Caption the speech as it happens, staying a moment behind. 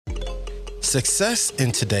Success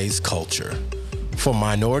in today's culture for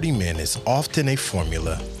minority men is often a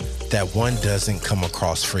formula that one doesn't come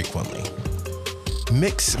across frequently.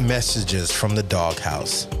 Mixed Messages from the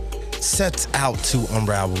Doghouse sets out to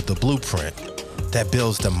unravel the blueprint that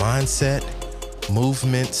builds the mindset,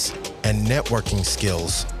 movements, and networking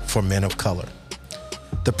skills for men of color.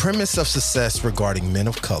 The premise of success regarding men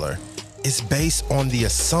of color is based on the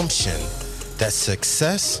assumption that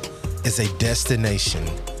success is a destination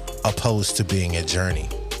opposed to being a journey.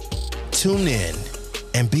 Tune in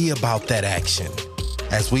and be about that action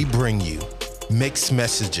as we bring you Mixed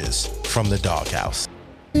Messages from the Doghouse.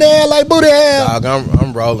 Nail like booty hell. Dog,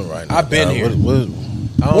 I'm rolling right now. I've been here. I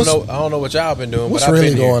don't know what y'all been doing. What's but I've really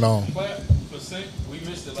been going here. on? We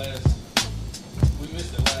missed it last.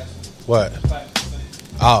 What?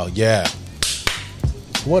 Oh, yeah.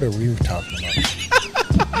 What are we talking about?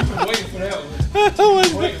 You've been waiting for that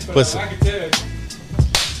one. Listen. I can tell.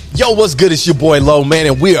 Yo, what's good? It's your boy Low, man,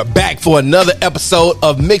 and we are back for another episode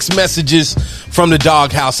of Mixed Messages from the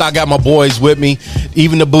Doghouse. I got my boys with me,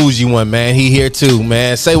 even the bougie one, man. He here too,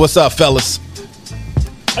 man. Say what's up, fellas.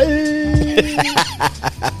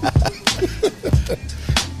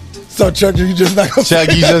 So, Chuck, you just not gonna Chuck,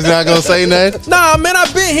 you just not gonna say nothing? Nah, man,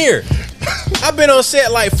 I've been here. I've been on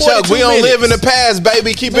set like 42 Chuck, we don't minutes. live in the past,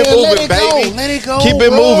 baby. Keep it Man, moving, let it go. baby. Let it go, Keep it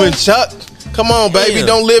bro. moving, Chuck. Come on, baby. Damn.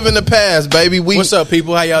 Don't live in the past, baby. What's up,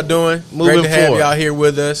 people? How y'all doing? Moving Great to have forward. y'all here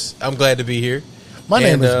with us. I'm glad to be here. My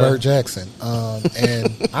name And, is Bert Jackson,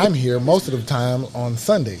 and I'm here most of the time on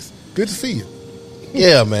Sundays. Good to see you.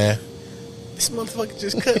 Yeah, man. This motherfucker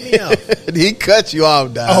just cut me off. He cut you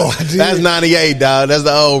off, dog. Oh, I did? That's 98, dog. That's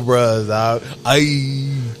the old bros, dog. Ay.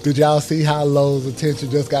 Did y'all see how Lowe's attention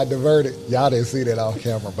just got diverted? Y'all didn't see that off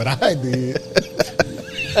camera, but I did.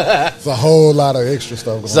 It's a whole lot of extra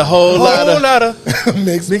stuff going It's a whole lot of on.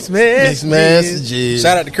 Mixed messages.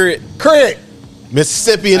 Shout out to Crit. Craig.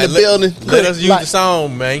 Mississippi in the building. Let us use Like- the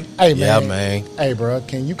song, man. Hey, Yeah, man. man. Hey, bro,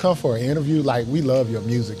 can you come for an interview? Like, we love your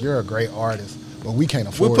music. You're a great artist, but we can't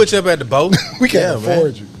afford We'll put you up at the boat. We can't Yeah, man.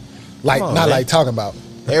 afford you. Like, Come on, not man. like talking about.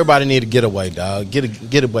 Everybody need to get away, dog.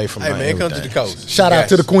 Get away from Hey, my man, come to the everything. coast. Shout out Yes.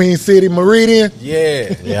 to the Queen City Meridian.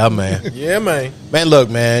 Yeah. Yeah, man. Yeah, man. Man, look,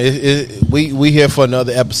 man. We here for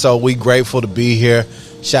another episode. We grateful to be here.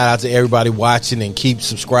 Shout out to everybody watching and keep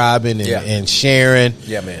subscribing and, Yeah. and sharing.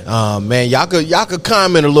 Yeah, man. Man, y'all could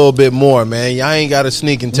comment a little bit more, man. Y'all ain't got to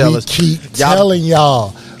sneak and tell We us. keep Y'all- telling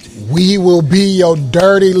y'all, we will be your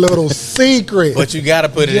dirty little secret. But you got to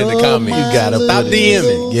put it in the You're comments. my You gotta Stop put it DMing.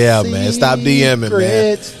 little Yeah, man. Stop DMing,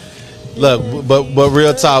 man. secret. Look, but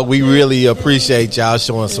real talk, we really appreciate y'all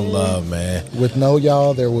showing some love, man. With no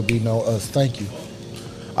y'all, there will be no us. Thank you.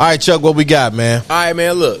 All right, Chuck, what we got, man? All right,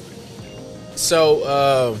 man, look.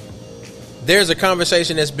 So, there's a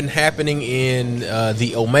conversation that's been happening in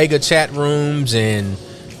the Omega chat rooms and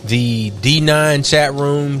the D9 chat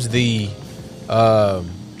rooms, the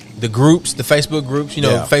groups, the Facebook groups. You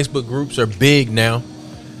know, Yeah. Facebook groups are big now.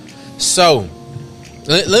 So,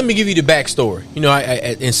 let me give you the backstory. You know,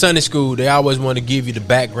 in Sunday school, they always want to give you the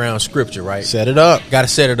background scripture, right? Set it up. Got to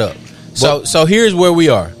set it up. So here's where we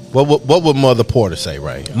are. What would Mother Porter say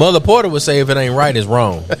right here? Mother Porter would say if it ain't right, it's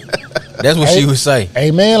wrong. That's what she would say.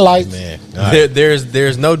 Amen, lights. Man, all right.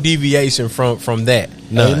 There's no deviation from that.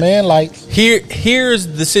 None. Amen, lights. Here's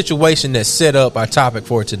the situation that set up our topic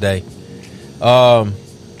for today.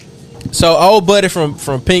 So old buddy from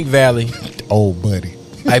Pink Valley. Old buddy.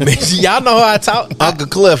 I mean, y'all know how I talk. Uncle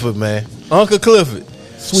Clifford, man. Uncle Clifford.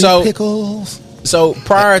 Sweet pickles. So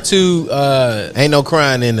prior to Ain't no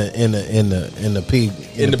crying in the paint. In the paint.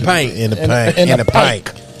 In the In paint. the In the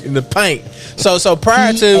paint. in the paint, so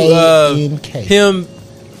prior to P-A-N-K. him,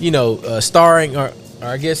 starring or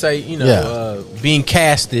I guess being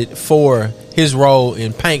casted for his role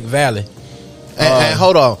in Pink Valley. And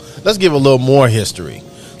hold on. Let's give a little more history.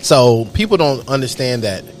 So people don't understand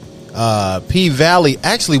that P Valley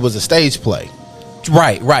actually was a stage play.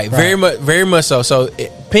 Right. Very much so. So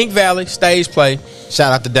Pink Valley stage play.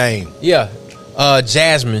 Shout out to Dane. Yeah.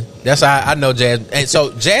 Jasmine. That's how I know Jasmine. And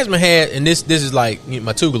so Jasmine had, and this is like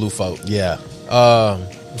my Tougaloo folk. Yeah.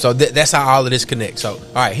 So that's how all of this connects. So all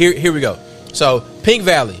right, here we go. So Pink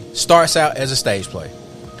Valley starts out as a stage play.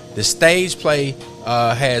 The stage play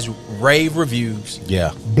has rave reviews.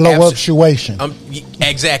 Yeah. Blow up situation.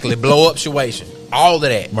 Exactly. Blow up situation. All of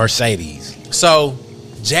that. Mercedes. So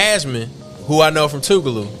Jasmine, who I know from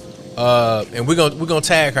Tougaloo, and we're gonna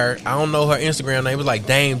tag her. I don't know her Instagram name. It was like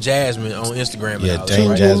Dame Jasmine on Instagram. and Yeah, all that, Dame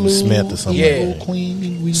right? Jasmine Smith or something. Yeah.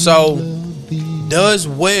 Queen, we So, love thee. Does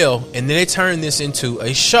well, and then they turn this into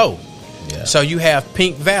a show. Yeah. So you have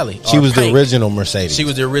Pink Valley. She or was the Pink. original Mercedes. She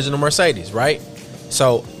was the original Mercedes, right?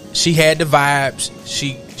 So she had the vibes.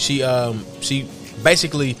 She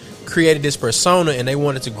basically created this persona, and they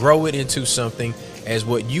wanted to grow it into something as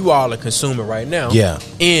what you all are consuming right now. Yeah.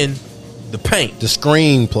 In the paint, The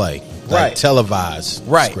screenplay, Right. televised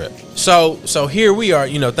right. script. So here we are.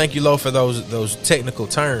 Thank you, Lo, for those technical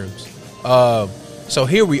terms. So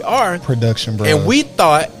here we are, Production, bro. and we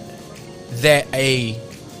thought that a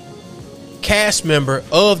cast member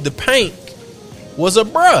of the Paint was a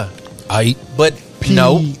bruh, but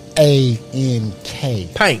no, P-A-N-K.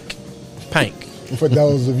 Pank. For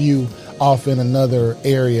those of you off in another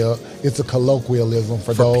area, it's a colloquialism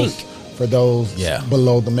for those pink. for those Yeah.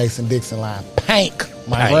 below the Mason-Dixon line. Pank.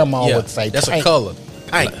 My Pank, grandma yeah. would say That's pank. a color.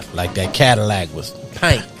 Pank. Like that Cadillac was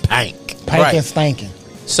Pank. pank. Pank Right. and stanking.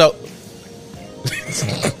 So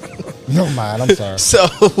Never mind, I'm sorry. so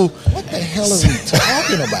What the hell are we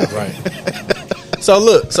talking about? Right. so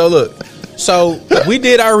look. So we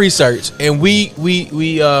did our research, and we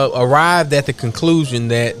arrived at the conclusion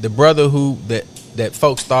that the brother who that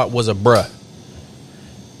folks thought was a bruh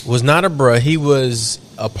was not a bruh. He was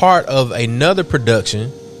a part of another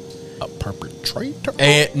production, A perpetrator.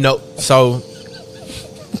 and no, so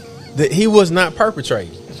he was not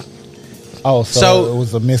perpetrating. Oh, So- so it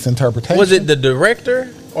was a misinterpretation. Was it the director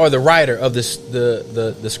or the writer of this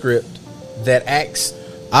the script that acts?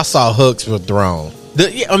 I saw hooks were thrown. All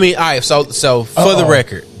right. So for the Uh-oh.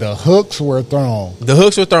 record, The hooks were thrown. the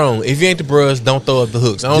hooks were thrown. If you ain't the bros, don't throw up the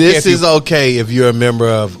hooks. I don't care This if is okay if you're a member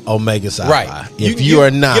of Omega Sci-Fi. right. If you are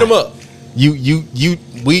not, get them up.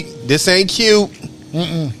 This ain't cute.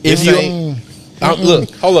 If This you ain't. look,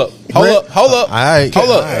 hold up, All right, hold up, right, hold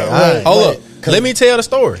right. up. Let me tell the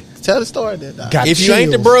story. Tell the story then. Doc. Got If you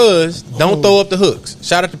ain't the chills. bros, don't throw up the hooks.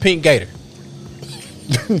 Shout out to Pink Gator.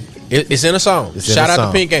 It's in a song. It's in Shout a out song.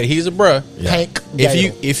 to Pink Gator. He's a bruh. Pank.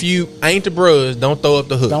 If you ain't the bros, don't throw up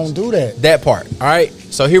the hooks. Don't do that. That part. All right.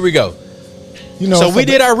 So here we go. You know, So it's we a-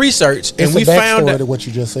 did our research, and it's we a found backstory out to what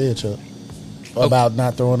you just said, Chuck, about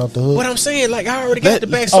not throwing up the hood. what I'm saying. Like I already got Let- the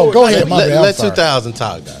backstory. oh, go ahead, Like, my bad, I'm Let sorry. 2000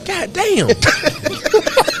 talk, Doc. God damn.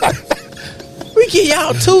 We get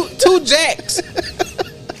y'all two jacks.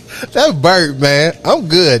 That's Bert, man. I'm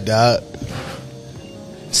good, dog.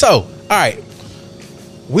 So, all right.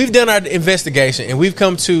 We've done our investigation, and we've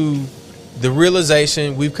come to the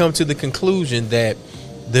realization, we've come to the conclusion that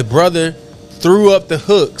the brother threw up the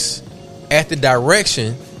hooks at the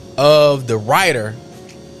direction of the writer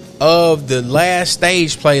of the last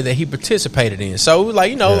stage play that he participated in. So,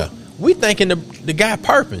 like, Yeah. we thinking the guy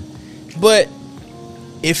Perping. But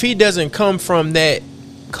if he doesn't come from that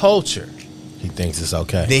culture, He thinks it's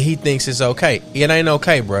okay. then he thinks it's okay. It ain't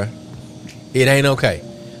okay, bruh. It ain't okay.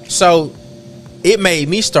 So it made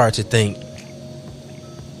me start to think,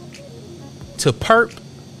 to perp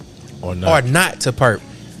Or or not. not to perp.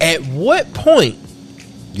 At what point?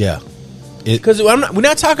 Yeah. Because we're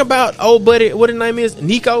not talking about old buddy. What his name is?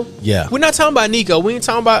 Nico. Yeah. We're not talking about Nico. We ain't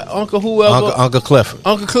talking about Uncle whoever. Uncle Clifford.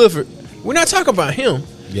 Uncle Clifford. We're not talking about him.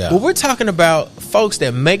 Yeah. But we're talking about folks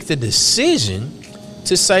that make the decision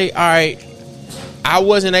to say, all right, I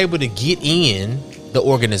wasn't able to get in the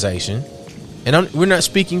organization. And we're not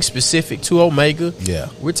speaking specific to Omega. Yeah.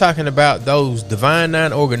 We're talking about those Divine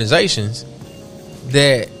Nine organizations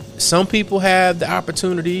that some people have the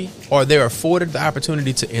opportunity, or they're afforded the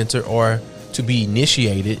opportunity to enter or to be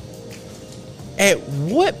initiated. At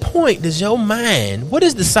what point does your mind, what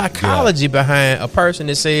is the psychology behind a person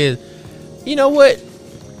that says, you know what,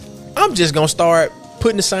 I'm just going to start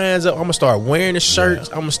putting the signs up. I'm going to start wearing the shirts.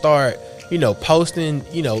 I'm going to start, posting,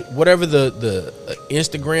 whatever the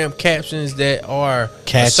Instagram captions that are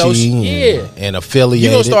Catchy and affiliated.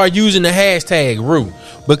 You're going to start using the hashtag Rue.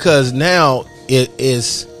 Because now it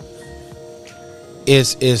is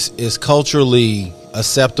culturally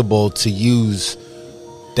acceptable to use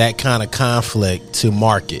that kind of conflict to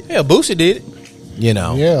market. Yeah, Boosie did it. Yeah,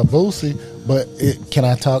 Boosie. But can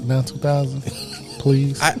I talk now, 2000?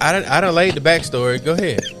 Please? I done laid the backstory. Go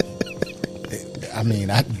ahead. I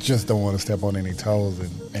mean, I just don't want to step on any toes,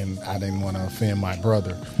 and I didn't want to offend my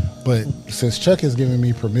brother. But since Chuck has given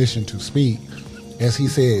me permission to speak, as he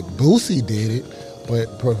said, Boosie did it.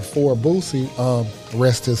 But before Boosie,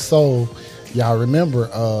 rest his soul, y'all remember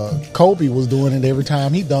Kobe was doing it every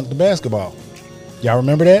time he dunked the basketball. Y'all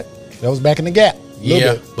remember that? That was back in the Gap.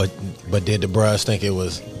 Yeah. But did the bros think it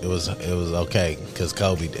was okay because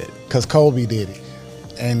Kobe did it? Because Kobe did it.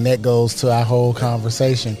 And that goes to our whole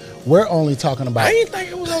conversation. We're only talking about... I didn't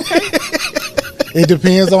think it was okay. It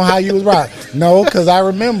depends on how you was right. No, because I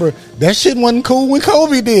remember that shit wasn't cool when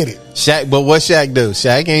Kobe did it. Shaq, but what Shaq do?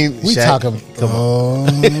 Shaq ain't. We Shaq, talking. Come on.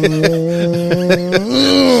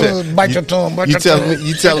 Bite your tongue. Bite You your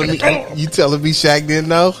telling tongue. me? You telling me Shaq didn't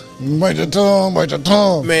know? Bite your tongue. Bite your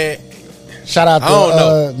tongue. Man, Shout out I don't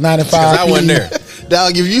know. to 95. 'cause I wasn't there.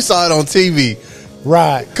 Dog, if you saw it on TV,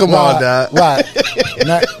 Right. Come on, dog. Right.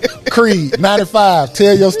 Creed 95.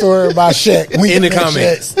 Tell your story about Shaq. We In the can make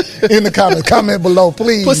comments. Shaq. In the comments. Comment below,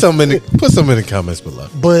 please. put some in the comments below.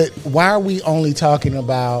 But why are we only talking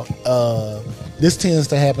about this tends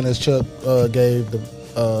to happen as Chuck gave the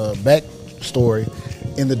backstory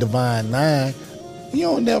in the Divine Nine. You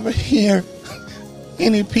don't never hear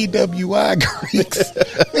any PWI Greeks.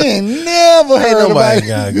 Man, never Ain't heard nobody about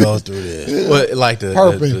gotta go through this. what, like the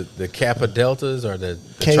Perping. Kappa Deltas or the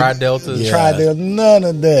K- Tri Deltas? Yeah. Try there, none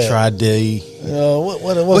of that. Try D.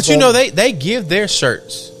 But you know they give their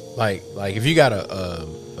shirts like if you got a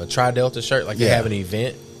Tri Delta shirt, like they Yeah. have an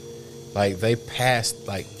event, like they pass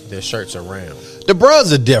like their shirts around. The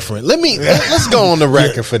bros are different. Let's go on the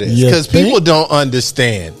record for this You because think? people don't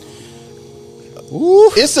understand.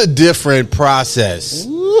 It's a different process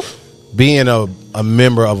being a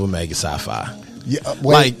member of Omega Sci-Fi. Yeah,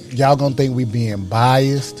 Like- y'all gonna think we being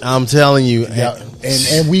biased, I'm telling you.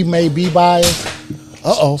 and we may be biased.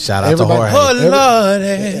 Shout out to Jorge. Oh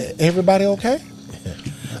Lord, Everybody okay?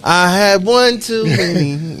 I had one too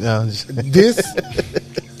many. No, This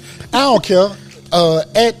I don't care.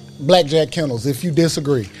 At Blackjack Kennels, if you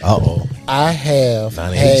disagree, I have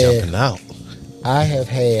 98 jumping out. I have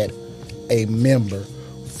had a member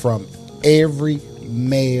from every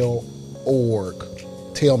male org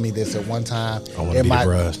tell me this at one time I wanna be the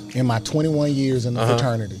bros. in my 21 years in the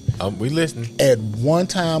fraternity. we listening. At one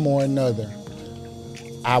time or another,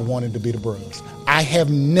 I wanted to be the bros. I have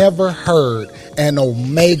never heard an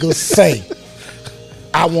Omega say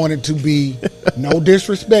I wanted to be, no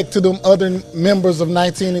disrespect to them other members of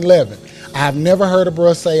 1911. I've never heard a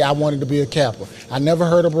bruh say I wanted to be a Kappa. I never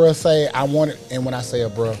heard a bruh say I wanted, and when I say a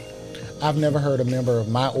bruh, I've never heard a member of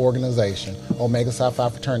my organization, Omega Psi Phi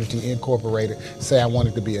Fraternity Incorporated, say I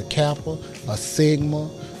wanted to be a Kappa, a Sigma,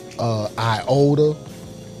 Iota.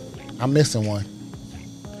 I'm missing one.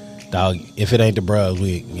 Dog, if it ain't the bros,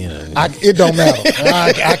 It don't matter.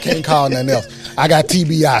 I can't call nothing else. I got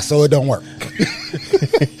TBI, so it don't work.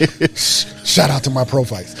 Shout out to my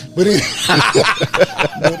profiles. But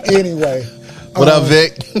anyway. What up,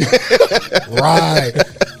 Vic? Right.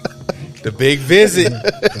 The big visit.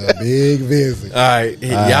 The big visit. All right,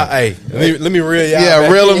 y'all. Hey, let me reel y'all. Yeah,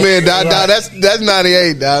 back reel in. them in, dog. Dog, that's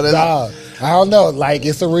 98, dog. Dog, I don't know. Like,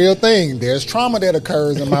 it's a real thing. There's trauma that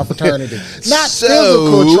occurs in my fraternity. Not So-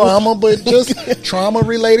 physical trauma, but just trauma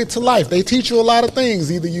related to life. They teach you a lot of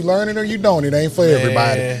things. Either you learn it or you don't. It ain't for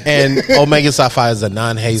everybody. And Omega Sci-Fi is a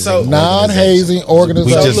non-hazing So- organization. Non-hazing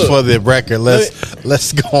organization. We just look, for the record,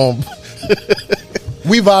 let's go on.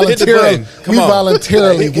 We Hit the voluntarily, button. Come on.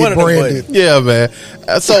 voluntarily Hit one get of the branded. Yeah, man.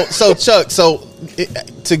 So Chuck,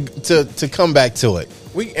 to come back to it,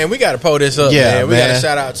 We got to pull this up. Yeah, man. We got to man.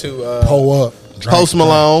 shout out to Pull up. Post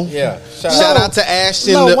Malone. yeah. Shout out to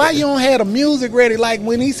Ashton. No, why you don't have the music ready? Like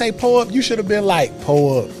when he say pull up, you should have been like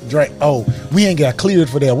pull up, drink. Oh, we ain't got cleared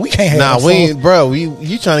for that. We can't have. Nah, no we song. ain't, bro.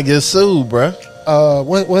 You trying to get us sued, bro?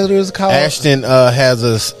 What is it called? Ashton has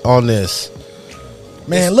us on this.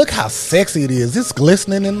 Man, look how sexy it is. It's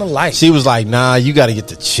glistening in the light. She was like, "Nah, you got to get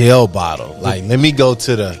the chill bottle. Like, let me go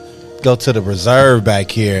to the reserve back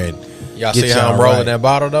here and y'all get see how y'all I'm rolling right." that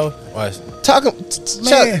bottle though. Talk,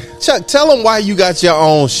 Man. Chuck, tell them why you got your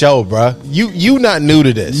own show, bro. You not new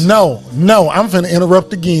to this. No, I'm finna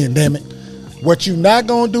interrupt again. Damn it! What you not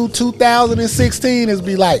gonna do 2016 is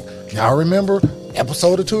be like, y'all remember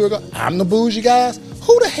episode or two ago? I'm the bougie guys.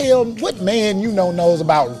 Who the hell? What man you know knows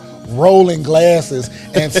about rolling glasses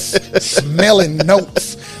and smelling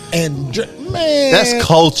notes and man? That's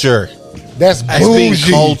culture. That's That's being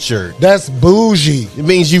bougie. cultured. That's bougie. It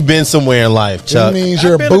means you've been somewhere in life, It Chuck. means I've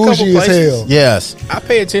you're been a couple bougie as places. hell. Yes. I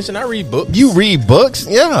pay attention. I read books. You read books?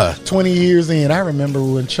 Yeah. 20 years in, I remember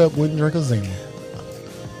when Chuck wouldn't drink a Zima.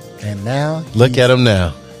 And now Look at him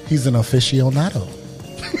now. he's an aficionado.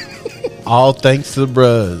 All thanks to the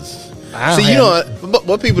bros. I See, don't you have- know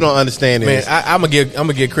what people don't understand Man, is I'm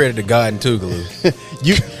gonna give credit to God and Tougaloo.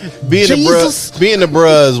 you being Jesus. the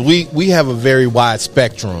bros. We have a very wide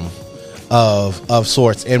spectrum of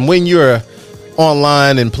sorts, and when you're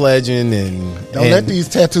online and pledging Don't let these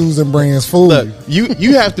tattoos and brands fool look, you.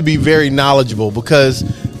 you have to be very knowledgeable because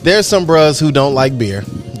there's some bros who don't like beer.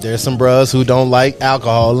 There's some bros who don't like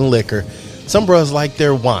alcohol and liquor. Some bros like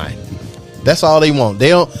their wine. That's all they want.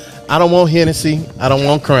 I don't want Hennessy. I don't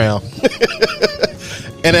want Crown.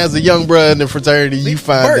 And as a young brother in the fraternity, you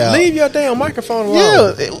find Bert, out. leave your damn microphone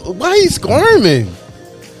alone. Yeah, why he squirming?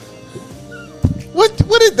 What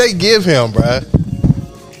did they give him, bruh?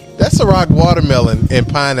 That Ciroc watermelon and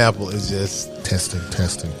pineapple is just Testing.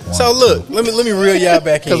 So look, let me reel y'all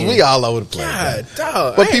back in. because we all over the place. God,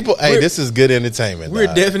 dog. But people, hey, this is good entertainment. We're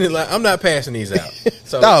dog. definitely. I'm not passing these out.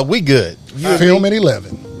 So, Dog, we good. Film at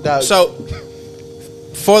 11. Dog, so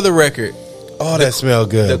for the record, oh, that smell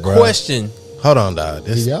good. the bro. question. Hold on, dog.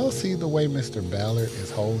 Do This y'all see the way Mr. Ballard is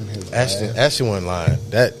holding his glass? Ashton went lying.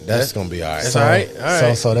 That's gonna be all right. That's all right. All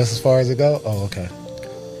right. So that's as far as it go? Oh, okay.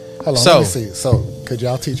 Hold on, So- let me see. So could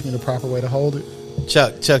y'all teach me the proper way to hold it?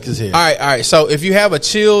 Chuck is here. All right. So if you have a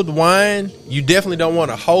chilled wine, you definitely don't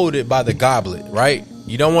want to hold it by the goblet, right?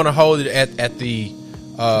 You don't want to hold it at the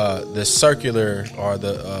circular or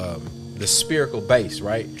the spherical base,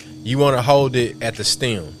 right? You want to hold it at the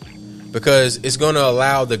stem because it's going to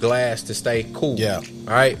allow the glass to stay cool. Yeah.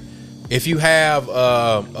 All right. If you have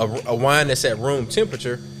a wine that's at room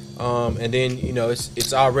temperature, and then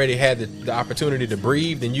it's already had the opportunity to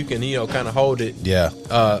breathe, then you can kind of hold it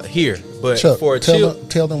here. But Chuck, for a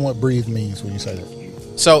tell them what breathe means when you say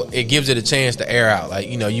that. so it gives it a chance to air out. Like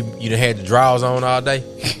you done had the drawers on all day.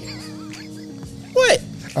 What?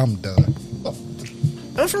 I'm done.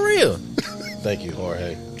 I'm for real. Thank you,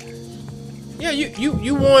 Jorge. Yeah,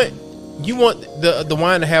 you want the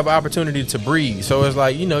wine to have opportunity to breathe. So it's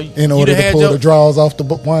like In you order done to had pull the draws off the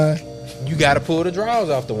wine. you got to pull the drawers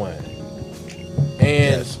off the wine,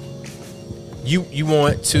 and you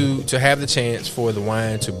want to have the chance for the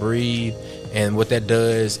wine to breathe, and what that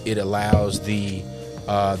does, it allows the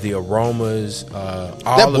aromas.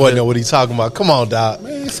 That boy know what he's talking about. Come on, dog.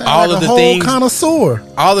 Man, it sound All like of a the whole things- connoisseur.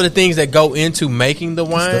 all of the things that go into making the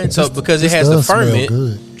wine. Because it This has the does smell ferment,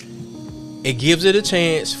 good. it gives it a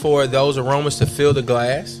chance for those aromas to fill the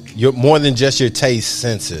glass. You're more than just your taste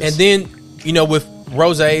senses. And then with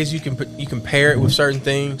rosés, you can pair it with certain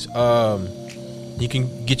things. You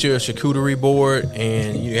can get your charcuterie board,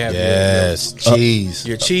 and you have cheese.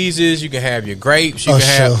 your cheeses. You can have your grapes. You A can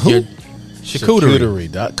have your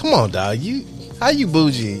charcuterie. Dog. Come on, dog. How you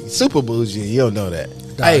bougie? Super bougie. You don't know that.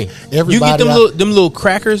 Hey, Everybody you get out- them little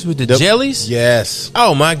crackers with the jellies. Yes.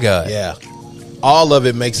 Oh my god. Yeah. All of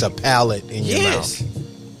it makes a palate in your Yes. mouth.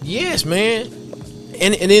 Yes, man.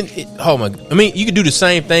 And then I mean, you can do the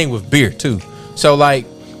same thing with beer too. So like,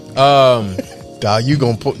 Dog, you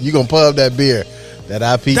gonna pub that beer, that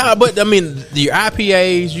IP. nah, but I mean, your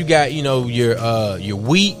IPAs, you got your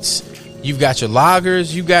wheats, you've got your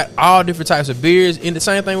lagers, you got all different types of beers. And the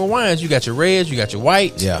same thing with wines, you got your reds, you got your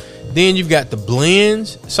whites. Yeah. Then you've got the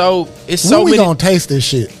blends. So it's When so we many. gonna taste this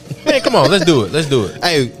shit? Man, come on, let's do it. Let's do it.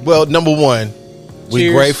 Hey, well, number one, we're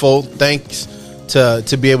Cheers. grateful. Thanks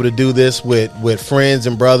to be able to do this with friends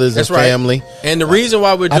and brothers That's and right. family. And the reason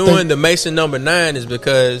why we're I doing think- the Mason number 9 is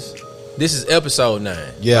because this is episode 9.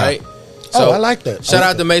 Yeah. Right? I like that. Shout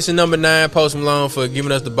out to Mason number 9, Post Malone, for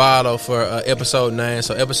giving us the bottle for episode 9.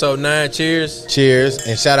 So episode 9, cheers. Cheers.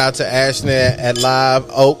 And shout out to Ashton at Live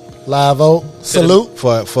Oak Live Oak. Salute.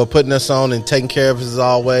 for putting us on and taking care of us as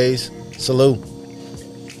always. Salute.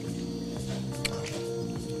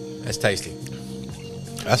 That's tasty.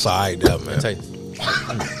 That's all right, though, man. That's tasty.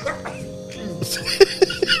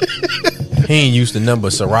 He ain't used to number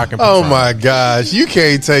Ciroc and Oh Patron. my gosh, you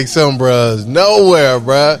can't take some bros nowhere,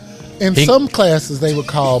 bruh. In some classes, they would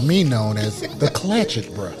call me known as the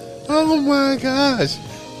Clatchet, bro. Oh my gosh.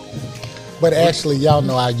 But actually, y'all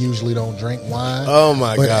know I usually don't drink wine. Oh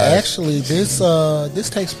my but gosh. actually, this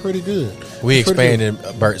tastes pretty good. We It's pretty good.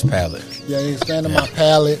 expanded Bert's palate. Yeah, it expanded my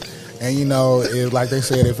palate. And like they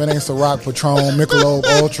said, if it ain't Ciroc, Patron, Michelob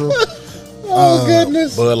Ultra, Oh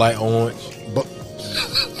goodness. Bud Light Orange.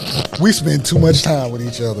 we spend too much time with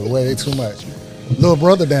each other. Way too much. Little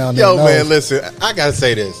brother down there. Yo, knows. man, listen, I gotta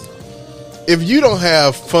say this. If you don't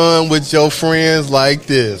have fun with your friends like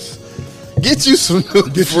this, get you some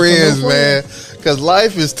new friends, man. Because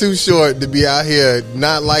life is too short to be out here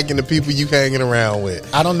not liking the people you hanging around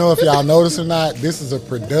with. I don't know if y'all notice or not. This is a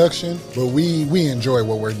production, but we enjoy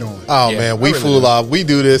what we're doing. Oh, Yeah, man, we I really fool do. off. We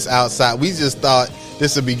do this outside. We just thought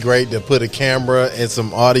this would be great to put a camera and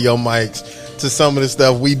some audio mics to some of the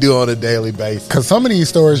stuff we do on a daily basis. Because some of these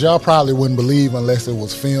stories y'all probably wouldn't believe unless it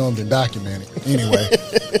was filmed and documented. Anyway,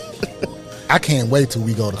 I can't wait till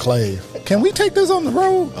we go to Clave. Can we take this on the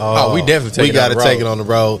road? Oh, we definitely take we it gotta on the take road. it on the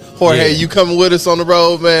road. Jorge, Yeah. you coming with us on the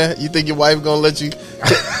road, man? You think your wife gonna let you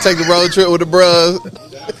take the road trip with the bros?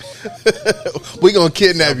 We gonna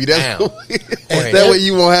kidnap you. That's Damn. that way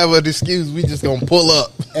you won't have an excuse. We just gonna pull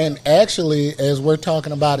up. And actually, as we're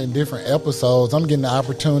talking about in different episodes, I'm getting the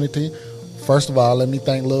opportunity. First of all, let me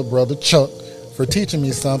thank little brother Chuck for for teaching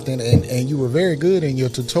me something, and you were very good in your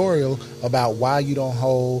tutorial about why you don't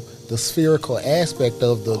hold the spherical aspect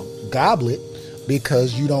of the goblet,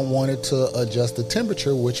 because you don't want it to adjust the temperature,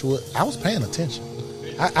 I was paying attention.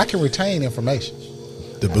 I can retain information.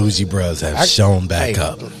 The bougie bros have shown back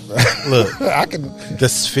up. Look, I can the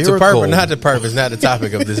spherical. Not the purpose, not the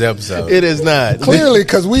topic of this episode. it is not. clearly,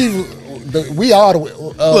 because we are.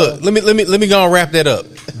 Look, let me go and wrap that up.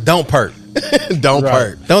 Don't perp. Don't Right.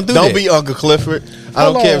 perk. Don't do Don't that. be Uncle Clifford. I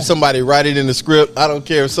Hold don't care on. if somebody write it in the script. I don't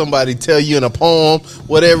care if somebody tell you in a poem.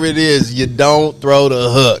 Whatever it is, you don't throw the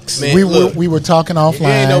hooks. Man, we were talking If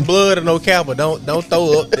there ain't no offline. blood or no kappa, don't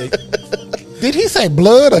throw up. Did he say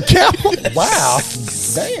blood or cow? Wow,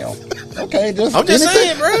 damn. Okay, I'm just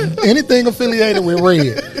saying, bro. Anything affiliated with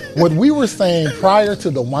red. What we were saying prior to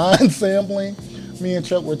the wine sampling, me and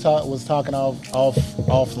Chuck was talking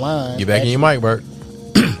offline. Get back in your mic, Bert.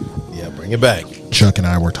 Yeah, bring it back. Chuck and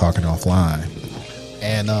I were talking offline,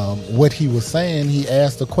 and what he was saying, he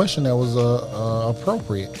asked a question that was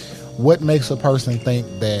appropriate. What makes a person think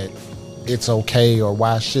that it's okay, or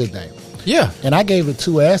why should they? Yeah. And I gave it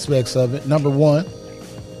two aspects of it. Number one,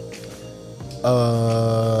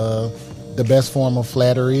 the best form of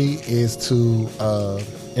flattery is to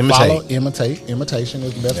imitate. Imitation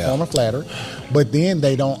is the best form of flattery. But then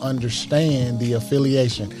they don't understand the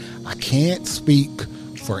affiliation. I can't speak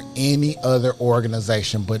for any other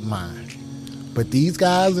organization but mine. But these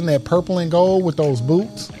guys in that purple and gold with those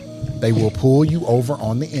boots, they will pull you over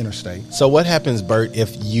on the interstate. So what happens, Bert,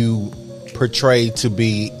 if you portray to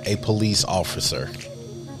be a police officer?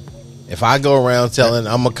 If I go around telling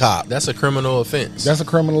I'm a cop, That's a criminal offense. That's a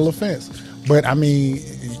criminal offense. But I mean,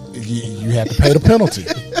 you have to pay the penalty.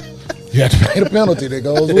 You have to pay the penalty that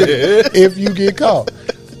goes with it if you get caught.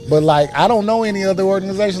 But like, I don't know any other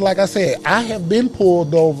organization. Like I said, I have been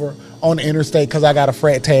pulled over on the interstate because I got a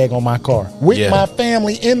frat tag on my car with my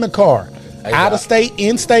family in the car, Hey, out dog. of state,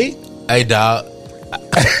 in state. Hey, dog.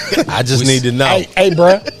 I just need to know. Hey,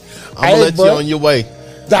 bruh. I'm gonna let you on your way.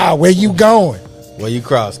 Dog, where you going? Where you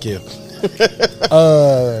cross, Kip?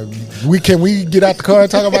 Can we get out the car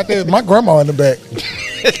and talk about this? My grandma in the back.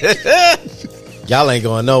 Y'all ain't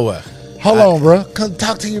going nowhere. Hold on, bro. Come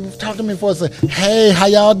talk to me for a second. Hey, how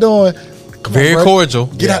y'all doing? Come Very on, bro. cordial.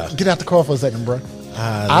 Get out the car for a second, bro.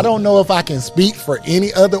 I don't know if I can speak for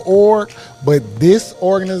any other org, but this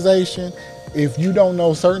organization, if you don't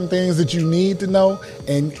know certain things that you need to know,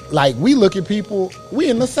 and like we look at people, we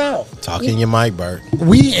in the South. talk in your mic, Bert.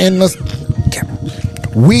 We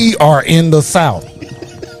are in the South.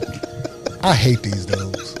 I hate these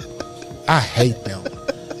dudes. I hate them.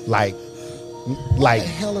 Like what the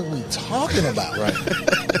hell are we talking about?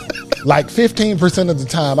 Right. Like 15% of the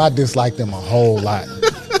time, I dislike them a whole lot.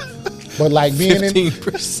 But like being in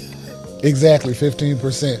 15%. exactly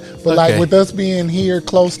 15%. But Okay. like with us being here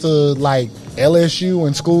close to like LSU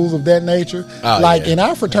and schools of that nature, like in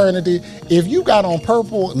our fraternity, if you got on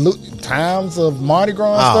purple, times of Mardi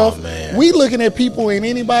Gras and stuff, man. we looking at people and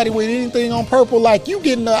anybody with anything on purple, like you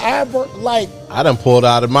getting the eyebrow, like I done pulled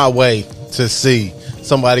out of my way to see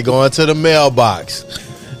somebody going to the mailbox.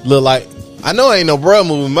 Look like I know ain't no bruh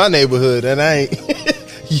moving in my neighborhood, and I ain't.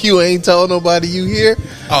 You ain't told nobody you here.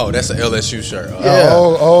 Oh, that's an LSU shirt. Yeah.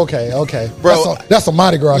 oh, okay, Bro, that's a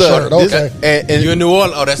Mardi Gras Look, shirt. this- Okay, and You in New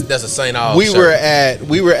Orleans? Oh, that's a St. Aug we shirt.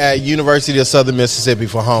 were at University of Southern Mississippi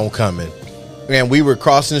for homecoming, and we were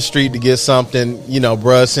crossing the street to get something. You know,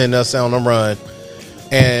 bruh sent us on a run,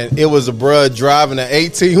 and it was a bruh driving an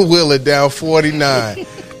 18-wheeler down 49,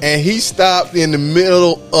 and he stopped in the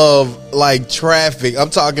middle of like traffic. I'm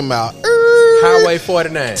talking about Highway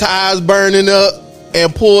 49. tires burning up,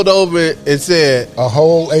 and pulled over and said, a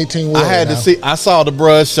whole 18 wheeler. I had to see. I saw the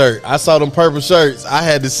bruh shirt. I saw them purple shirts. I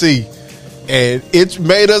had to see, and it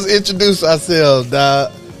made us introduce ourselves,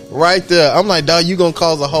 dog. Right there, I'm like, dog, you gonna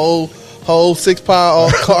cause a whole 6 car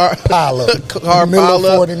pile up. car Middle pile of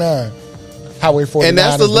up, 49. Highway 49. and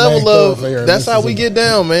that's the is main level thoroughfare of. in That's how we Mississippi. get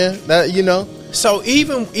down, man. That you know. So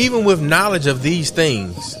even with knowledge of these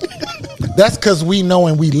things, That's because we know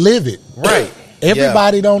and we live it. right?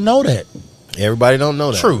 Everybody don't know that. Everybody don't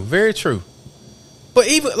know that. True, very true. But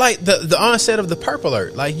even like the onset of the purple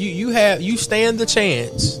alert, like you stand the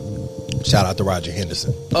chance Shout out to Roger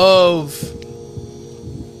Henderson. of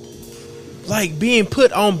like being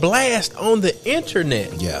put on blast on the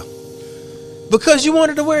internet Yeah. because you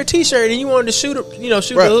wanted to wear a t-shirt and you wanted to shoot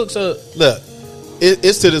the Right. hooks up. Look,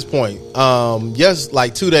 it's to this point. Yes,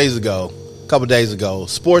 like 2 days ago, a couple days ago,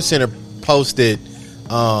 Sports Center posted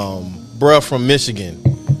bruh from Michigan.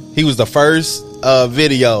 He was the first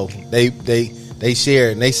video they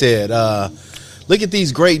shared, and they said look at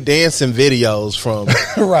these great dancing videos from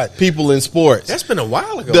Right. people in sports. That's been a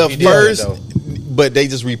while ago. The he did first, that, though. but they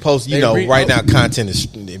just repost. You They know, right now oh. content is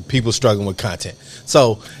people struggling with content.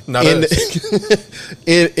 So Not in us.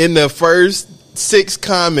 in the first 6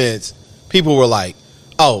 comments, people were like,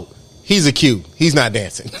 "Oh, he's a cute. He's not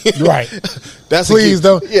dancing." Right. That's Please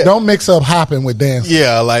a cute. don't mix up hopping with dancing.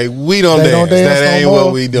 Yeah, like we don't They dance. don't dance That no ain't more.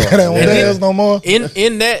 what we doing. They don't Yeah. dance no more.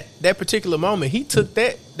 In that particular moment, he took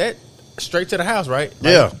that straight to the house, right?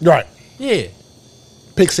 Like, Yeah, Right. yeah.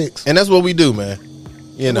 Pick 6. and that's what we do, man.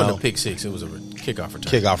 You It wasn't know, a pick six. It was a kickoff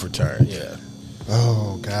return. kickoff return. Yeah.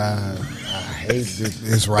 Oh God, I hate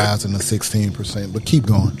this rising to 16%. But keep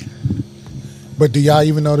going. But do y'all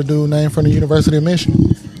even know the dude name from the University of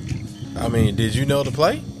Michigan? I mean, did you know the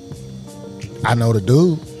play? I know the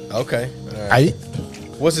dude. Okay. All right.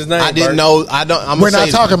 What's his name? I didn't Bert? know. I don't. I'm We're gonna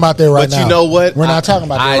not say- talking about that right but now. you know what? We're not talking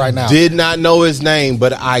about that right now. I did not know his name,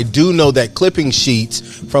 but I do know that Clipping Sheets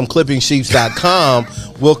from ClippingSheets.com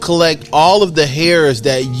will collect all of the hairs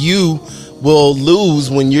that you will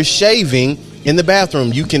lose when you're shaving in the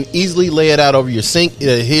bathroom. You can easily lay it out over your sink,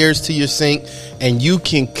 hairs to your sink, and you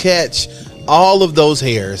can catch all of those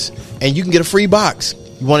hairs, and you can get a free box.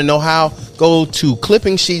 You want to know how? Go to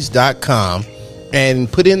ClippingSheets.com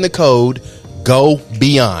and put in the code Go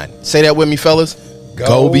Beyond. Say that with me, fellas.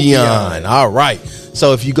 Go beyond. All right.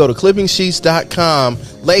 So if you go to ClippingSheets.com,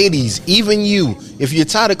 ladies, even you, if you're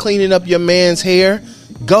tired of cleaning up your man's hair,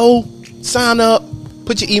 go sign up,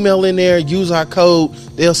 put your email in there, use our code.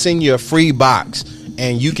 They'll send you a free box,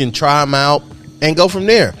 and you can try them out and go from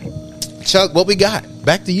there. Chuck, what we got?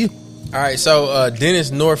 Back to you. All right, so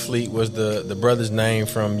Dennis Norfleet was the brother's name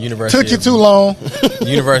from University. Took you too long.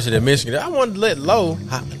 University of Michigan. I wanted to let Lowe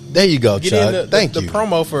There you go, get Chuck. in Thank the you.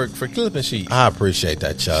 promo for Clipping Sheets. I appreciate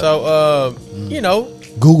that, Chuck. So, you know,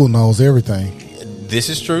 Google knows everything. this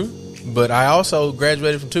is true, but I also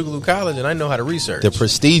graduated from Tougaloo College, and I know how to research. The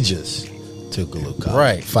prestigious Tougaloo College.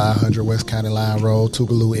 Right. 500 West County Line Road,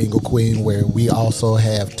 Tougaloo, Eagle Queen, where we also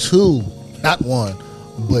have 2, not 1,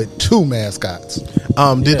 but 2 mascots.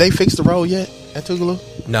 Did they fix the road yet at Tougaloo?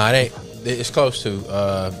 No, it ain't. It's close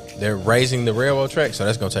to. They're raising the railroad track, so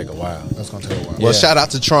that's going to take a while. That's going to take a while. Well, Yeah. shout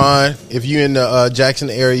out to Tron. If you're in the Jackson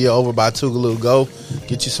area over by Tougaloo, go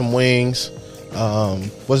get you some wings.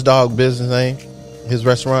 What's dog business name? His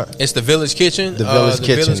restaurant? It's the Village Kitchen. The Village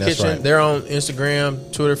Kitchen, that's right. They're on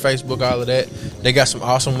Instagram, Twitter, Facebook, all of that. They got some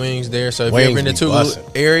awesome wings there. So if you're ever in the Wings be Tougaloo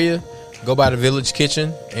bussin'. area, go by the Village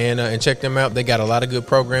Kitchen and check them out. They got a lot of good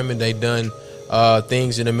programming. They done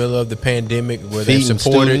things in the middle of the pandemic where they Feeding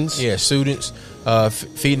supported students. students,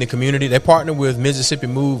 feeding the community. They partner with Mississippi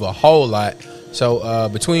Move a whole lot. So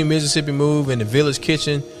between Mississippi Move and the Village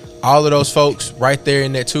Kitchen, all of those folks right there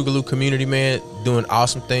in that Tougaloo community, man, doing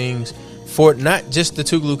awesome things for not just the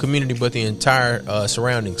Tougaloo community, but the entire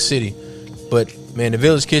surrounding city. But man, the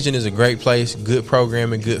Village Kitchen is a great place. Good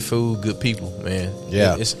programming, good food, good people. Man,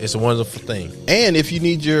 Yeah. it's a wonderful thing. And if you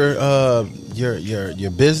need your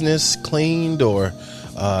business cleaned or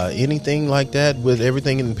anything like that with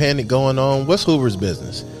everything in the panic going on, what's Hoover's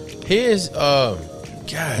business? Here's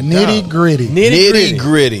Nitty gritty. Nitty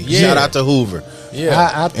gritty. Yeah. Shout out to Hoover.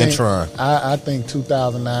 Yeah, I think, and Tron. I think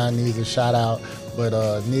 2009 needs a shout out, but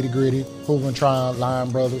Nitty Gritty, Hoover and Tron,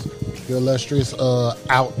 Lion Brothers, the illustrious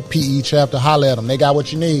out PE chapter, holla at them. They got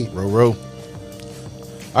what you need. Row. All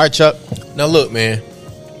right, Chuck. Now look, man,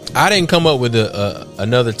 I didn't come up with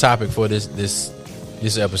another topic for this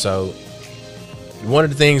episode. One of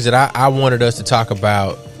the things that I wanted us to talk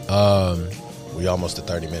about, We almost at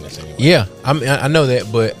 30 minutes anyway. yeah, I know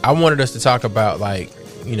that, but I wanted us to talk about, like,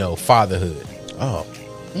 you know, fatherhood. Oh,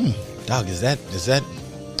 dog, is that that's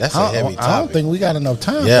a heavy topic. I don't think we got enough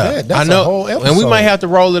time Yeah. for that. That's I know, a whole episode. and we might have to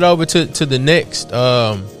roll it over to the next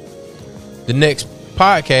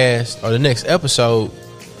podcast or the next episode.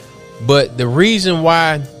 But the reason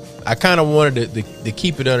why I kind of wanted to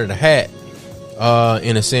keep it under the hat,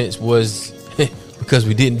 in a sense, was because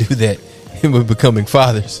we didn't do that with becoming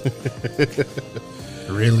fathers.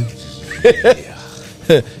 Really?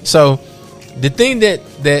 So the thing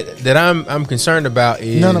that I'm concerned about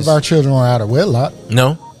is None of our children are out of wedlock.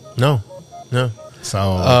 no.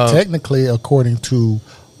 So technically, according to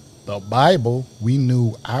the Bible, we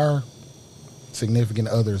knew our significant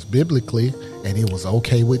others biblically, and it was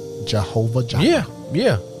okay with Jehovah Jireh.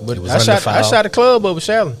 Yeah. But It was I undefiled. shot a club over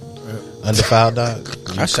Shallon. Undefiled, dog.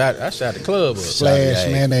 I shot the club up. Slash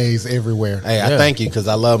Hey. mayonnaise everywhere. Hey, I Yeah. thank you because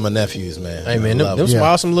I love my nephews, man. Hey man, love them some Yeah.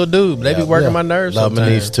 awesome little dudes. They be Yeah. working Yeah. my nerves. love my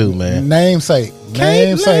sometimes. niece too, man. Namesake.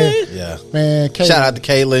 Yeah. Man, Caitlin, Shout out to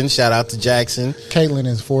Caitlin. Shout out to Jackson. Caitlin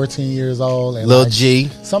is 14 years old. And Lil G.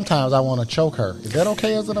 Sometimes I want to choke her. Is that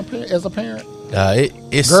okay as a parent?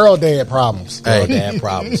 It's Girl dad problems. Hey. Dad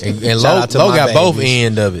problems. and Shout Lo out to my got both babies.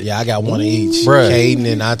 end of it. Yeah, I got one of each. Bruh. Caden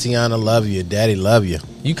and Atiana love you. Daddy love you.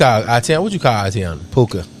 You call Atiana? What you call Atiana?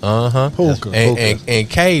 Puka. Puka. And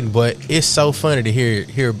Caden, but it's so funny to hear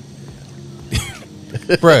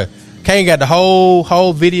bruh. Caden got the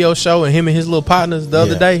whole video show and him and his little partners the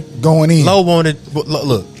other day. Going in. Lo wanted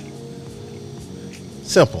look.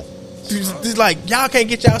 Simple. It's like y'all can't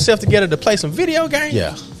get yourself together to play some video games.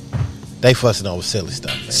 Yeah. They fussing over silly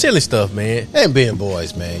stuff, man. Silly stuff, man. And being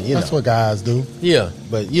boys, man. You That's know. what guys do. Yeah.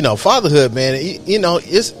 But, fatherhood, man,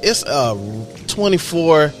 it's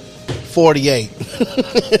 24-48.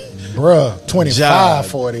 Bruh, 25, Job.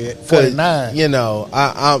 40, 49.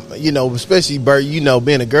 I'm especially Bert,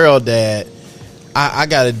 being a girl dad, I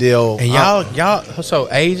got to deal. And y'all so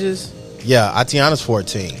ages? Yeah, Atiana's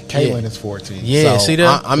 14. Caitlin is 14. Yeah, So see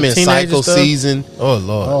that? I'm The in teenager cycle stuff? season. Oh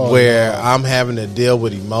Lord. Oh, where Lord. I'm having to deal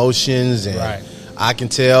with emotions, and Right. I can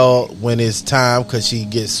tell when it's time because she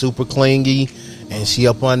gets super clingy and she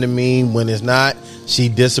up under me. When it's not, she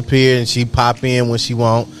disappear and she pop in when she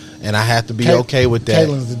won't, and I have to be okay with that.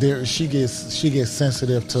 Caitlin's she gets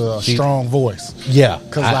sensitive to a She- strong voice. Yeah,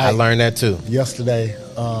 'Cause, I like, learned that too. Yesterday,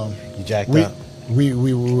 You jacked we up.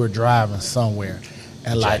 we were driving somewhere,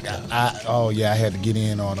 and like I had to get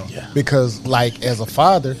in on them because like as a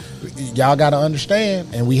father, y'all got to understand,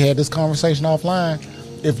 and we had this conversation offline.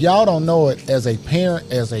 If y'all don't know it, as a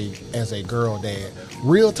parent, as a girl dad,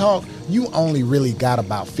 real talk, you only really got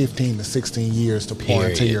about 15 to 16 years to pour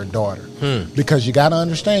into Period. your daughter, because you got to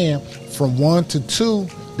understand from 1 to 2.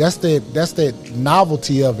 That's that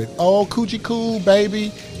novelty of it. Oh, coochie cool,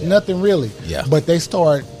 baby. Nothing really. Yeah. But they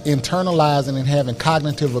start internalizing and having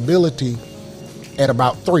cognitive ability at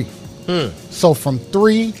about 3. So from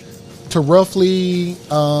 3 to roughly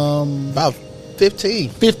About 15.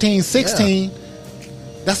 15, 16,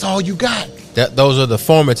 that's all you got. Those are the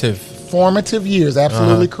formative. Formative years,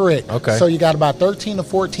 absolutely correct. Okay. So you got about 13 to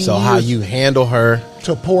 14 So years how you handle her,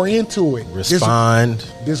 to pour into it. respond.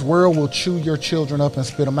 This world will chew your children up and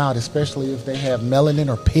spit them out, especially if they have melanin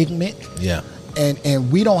or pigment. Yeah.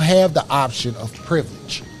 And we don't have the option of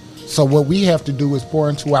privilege. So what we have to do is pour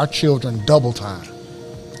into our children double time.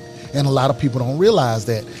 And a lot of people don't realize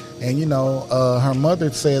that. And, her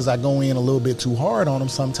mother says I go in a little bit too hard on them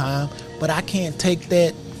sometimes, but I can't take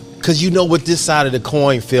that. Because you know what this side of the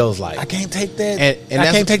coin feels like. I can't take that. And I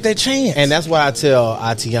that's- can't take that chance. And that's what I tell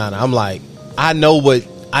Atiana. I'm like, I know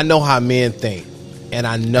how men think, and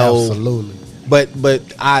I know Absolutely. But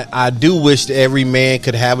I do wish that every man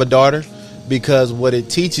could have a daughter, because what it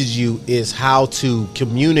teaches you is how to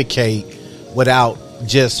communicate without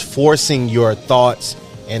just forcing your thoughts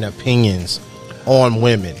and opinions on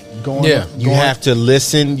women. You have to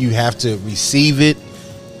listen. You have to receive it.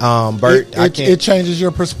 Bert, it changes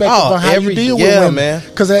your perspective Oh, on how you deal with yeah, women. man.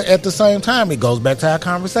 Because at the same time, it goes back to our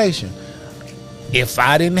conversation. If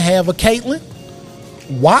I didn't have a Caitlin,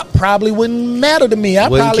 WAP probably wouldn't matter to me. I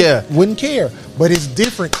Wouldn't probably care. wouldn't care. But it's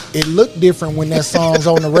different. It looked different when that song's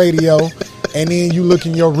on the radio, and then you look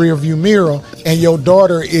in your rearview mirror, and your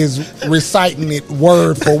daughter is reciting it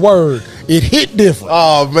word for word. It hit different.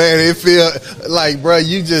 Oh man, it feel like, bro,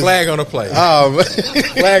 you just Flag on the play. man.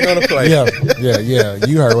 Flag on the play. Yeah.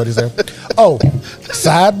 You heard what he said. Oh,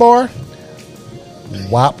 sidebar.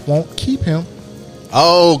 WAP won't keep him.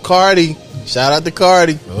 Oh, Cardi. Shout out to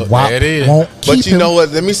Cardi. WAP there it is. won't keep But you him. know what?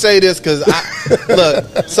 Let me say this, because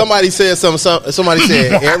look, somebody said somebody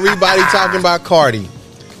said everybody talking about Cardi,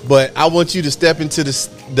 but I want you to step into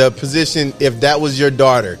the position. If that was your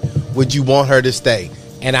daughter, would you want her to stay?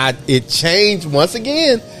 And it changed once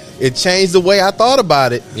again. It changed the way I thought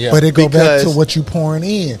about it. Yeah. But it go back to Because- what you pouring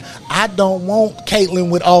in. I don't want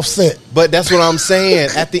Caitlyn with Offset. But that's what I'm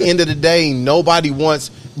saying. At the end of the day, nobody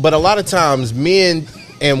wants. But a lot of times, men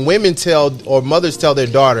and women or mothers tell their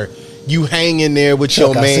daughter, "You hang in there with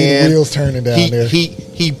Chuck, your I see the man. wheels turning down there.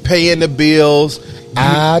 He paying the bills."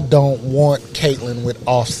 I don't want Caitlyn with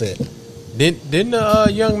Offset. Didn't a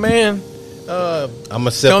young man I'm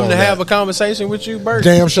gonna sip come on to that. have a conversation with you, Bert?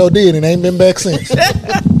 Damn sure did, and ain't been back since.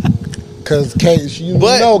 Because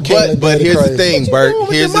Caitlyn, But here's the thing, Bert. With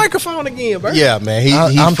Here's the microphone again, Bert. yeah, man.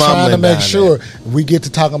 I'm trying to make down sure there. we get to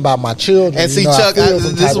talking about my children. And see, You know, Chuck, I feel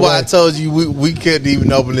some this type is of why I way. told you we couldn't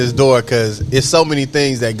even open this door, because it's so many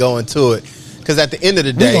things that go into it. Because at the end of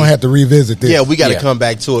the We're day, gonna have to revisit this. yeah, we got to Yeah. come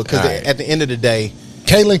back to it. Because All right. at the end of the day,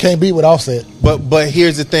 Caitlyn can't be with Offset. but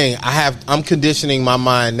here's the thing: I'm conditioning my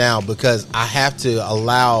mind now, because I have to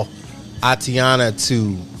allow Atiana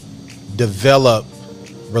to develop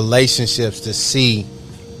relationships to see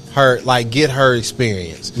her, like, get her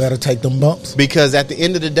experience. Let her take them bumps. Because at the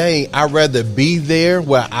end of the day, I'd rather be there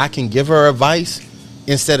where I can give her advice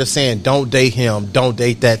instead of saying, don't date him, don't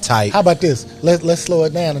date that type. How about this? Let's slow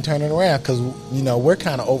it down and turn it around, because we're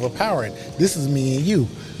kind of overpowering. This is me and you.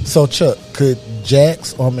 So Chuck, could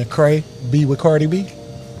Jax or McCray be with Cardi B?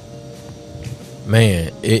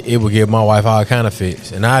 Man, it would give my wife all kind of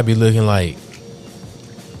fits, and I'd be looking like,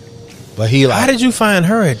 But he like, how did you find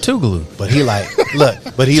her at Tougaloo? but he like, look,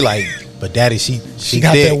 but he like, but daddy, she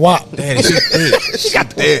got thick. that wop. Daddy, she thick. She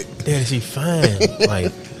got thick. Daddy, she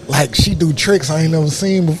fine. Like she do tricks I ain't never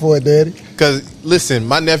seen before, Daddy. Because listen,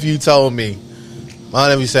 my nephew told me,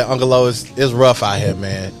 said, Uncle Lois, it's rough out here,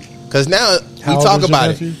 man. Because now How we old talk is your about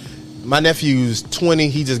nephew? it. My nephew's 20.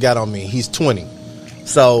 He just got on me. He's 20.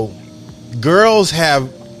 So girls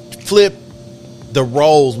have flipped the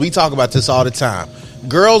roles. We talk about this all the time.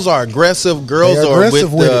 Girls are aggressive. Girls They're are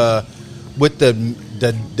aggressive with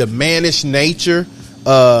the mannish nature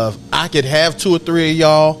of, I could have 2 or 3 of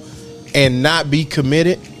y'all and not be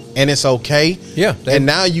committed, and it's okay. Yeah. And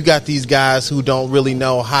now you got these guys who don't really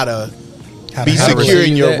know how to be handle it. secure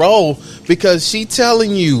in your that. role, because she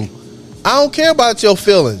telling you, I don't care about your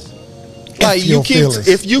feelings. Like, your feelings.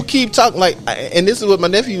 if you keep talking, like, and this is what my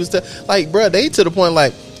nephew was like, bro, they to the point,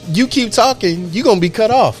 like, you keep talking, you gonna be cut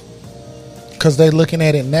off. Because they looking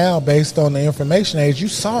at it now based on the information age. You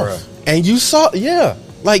soft. And you saw, yeah,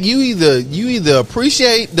 like, you either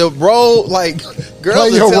appreciate the role, like, girls Play are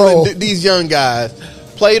your telling role. these young guys,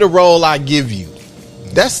 play the role I give you.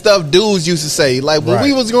 That stuff dudes used to say. Like, when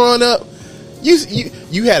we was growing up,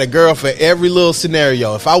 you had a girl for every little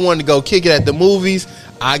scenario. If I wanted to go kick it at the movies,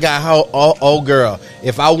 I got her old girl.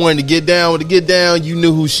 If I wanted to get down with the get down, you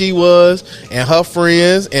knew who she was and her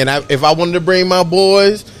friends. And if I wanted to bring my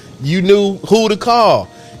boys, you knew who to call.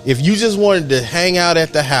 If you just wanted to hang out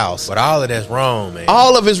at the house. But all of that's wrong, man.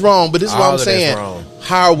 All of it's wrong, but this is what All I'm of that's saying. wrong.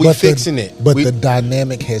 How are we fixing it? But the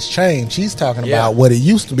dynamic has changed. She's talking Yeah. about what it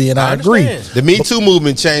used to be, and I agree. understand. The Me Too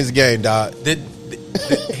movement changed the game, dog.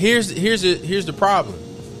 Here's the problem.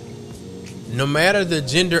 No matter the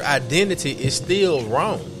gender identity, it's still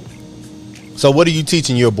wrong. So what are you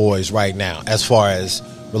teaching your boys right now as far as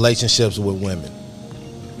relationships with women?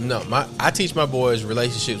 No, I teach my boys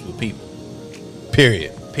relationships with people.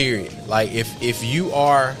 Period. Like, if you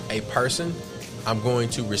are a person, I'm going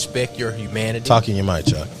to respect your humanity. Talking your mic,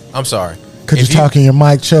 Chuck. I'm sorry. Could you If talk in your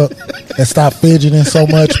mic, Chuck, and stop fidgeting so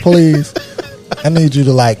much, please? I need you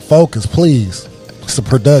to focus, please. It's a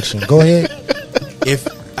production. Go ahead. If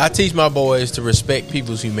I teach my boys to respect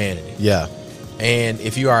people's humanity, Yeah. and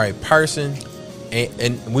if you are a person,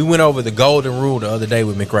 and we went over the golden rule the other day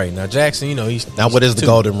with McRae. Now Jackson, he's Now, what is the two.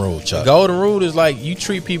 golden rule, Chuck? The golden rule is like, you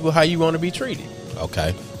treat people how you want to be treated.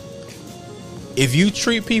 Okay. If you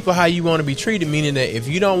treat people how you want to be treated, meaning that if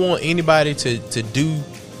you don't want anybody to do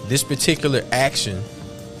this particular action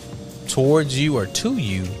towards you or to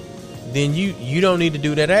you, then you don't need to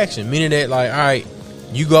do that action. Meaning that, like, all right,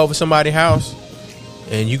 you go over somebody's house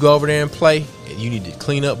and you go over there and play, and you need to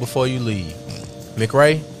clean up before you leave.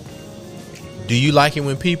 McRae, do you like it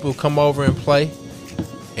when people come over and play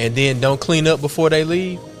and then don't clean up before they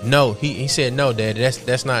leave? No. He said, no, Daddy,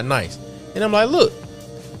 that's not nice. And I'm like, look,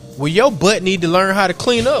 well, your butt need to learn how to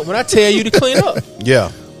clean up when I tell you to clean up.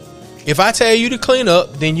 Yeah. If I tell you to clean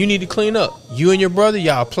up, then you need to clean up. You and your brother,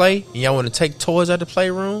 y'all play, and y'all want to take toys out the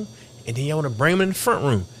playroom, and then y'all want to bring them in the front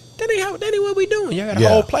room. That ain't what we doing. Y'all got a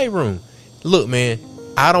whole playroom. Look, man,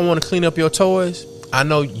 I don't want to clean up your toys. I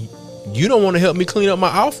know you don't want to help me clean up my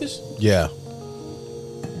office. Yeah.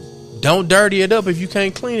 Don't dirty it up if you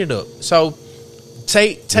can't clean it up. So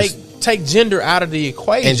take gender out of the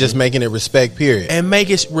equation And just making it respect, period. and make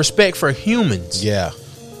it respect for humans. Yeah.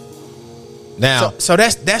 Now, So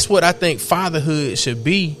that's what I think fatherhood should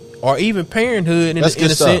be, or even parenthood in That's a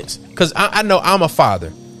good stuff. sense. Because I know I'm a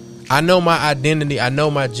father. I know my identity. I know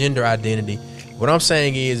my gender identity. What I'm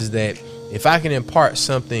saying is that if I can impart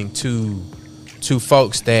something to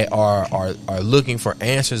folks that are looking for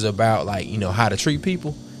answers about, like, how to treat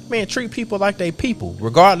people, man, treat people like they people,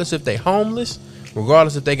 regardless if they homeless,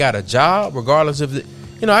 regardless if they got a job, regardless if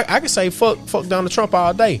I can say fuck Donald Trump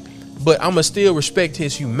all day, but I'ma still respect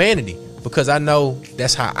his humanity. Because I know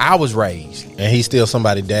that's how I was raised. and he's still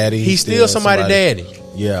somebody daddy. He's still somebody daddy.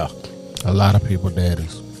 Yeah. A lot of people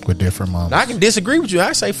daddies with different moms. Now, I can disagree with you.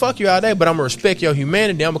 I say fuck you all day, but I'm going to respect your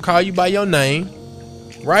humanity. I'm going to call you by your name.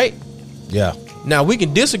 Right? Yeah. Now, we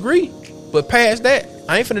can disagree, but past that,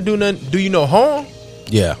 I ain't finna do nothing, do you no harm.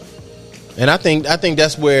 Yeah. And I think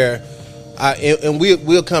that's where and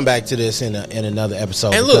we'll come back to this in another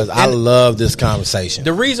episode, And because look, I and love this conversation.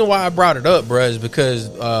 The reason why I brought it up, bruh, is because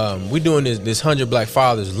we're doing this 100 Black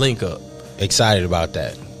Fathers link up. Excited about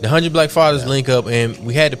that. The 100 Black Fathers link up, and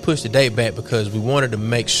we had to push the date back because we wanted to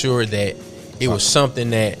make sure that it was something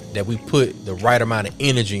that we put the right amount of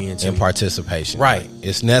energy into. And participation. Right.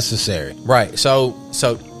 It's necessary. Right. So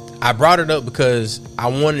I brought it up because I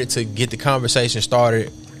wanted to get the conversation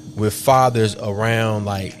started with fathers around,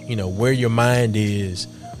 like, you know, where your mind is.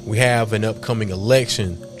 We have an upcoming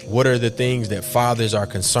election. What are the things that fathers are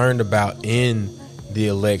concerned about in the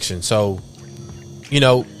election? So, you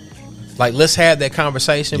know, like, let's have that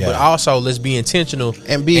conversation, but also let's be intentional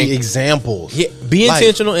And be examples. Yeah, be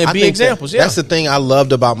intentional and I be think examples. That's the thing I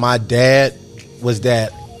loved about my dad, was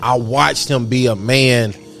that I watched him be a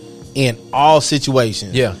man in all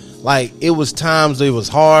situations. Yeah. Like, it was times it was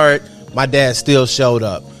hard, my dad still showed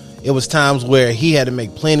up. It was times where he had to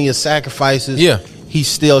make plenty of sacrifices. Yeah. He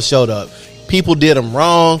still showed up. People did him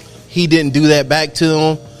wrong. He didn't do that back to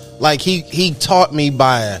them. Like, he taught me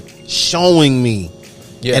by showing me.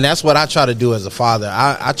 Yeah. And that's what I try to do as a father.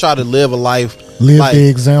 I try to live a life. Live like, the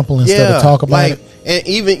example instead of talk about it. And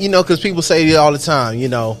even, you know, because people say it all the time, you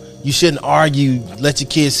know, you shouldn't argue, let your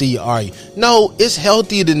kids see you argue. No, it's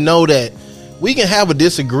healthy to know that we can have a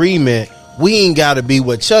disagreement. We ain't got to be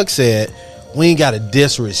what Chuck said. We ain't got to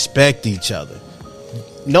disrespect each other.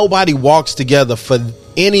 Nobody walks together for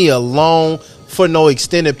no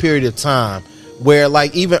extended period of time, where,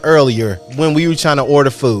 like, even earlier when we were trying to order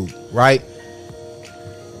food, right?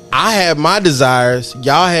 I had my desires,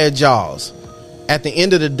 y'all had y'all's. At the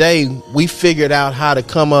end of the day, we figured out how to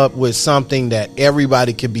come up with something that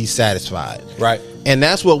everybody could be satisfied. Right. And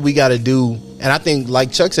that's what we got to do. And I think,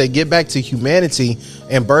 like Chuck said, get back to humanity.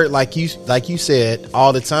 And Bert, like you said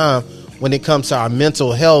all the time, when it comes to our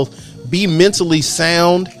mental health, be mentally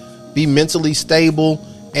sound, be mentally stable,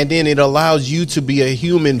 and then it allows you to be a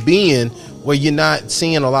human being where you're not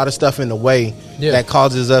seeing a lot of stuff in the way that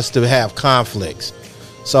causes us to have conflicts.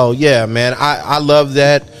 So yeah, man, I love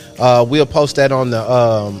that. We'll post that on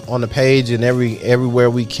the page and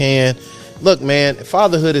everywhere we can. Look, man,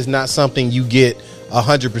 fatherhood is not something you get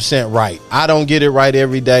 100% right. I don't get it right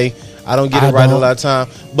every day. I don't get it right a lot of time,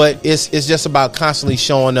 but it's just about constantly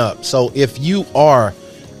showing up. So if you are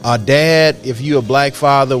a dad, if you're a black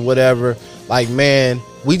father, whatever, like, man,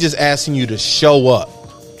 we just asking you to show up.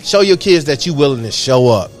 Show your kids that you're willing to show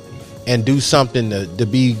up and do something to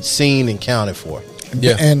be seen and counted for.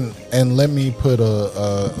 Yeah. And let me put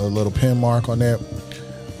a little pin mark on that.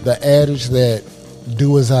 The adage that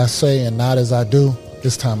do as I say and not as I do,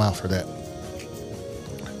 it's time out for that.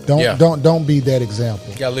 Don't be that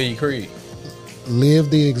example. You gotta live your creed. Live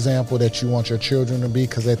the example that you want your children to be,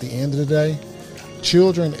 because at the end of the day,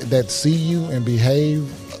 children that see you and behave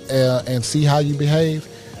and see how you behave,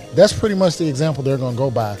 that's pretty much the example they're going to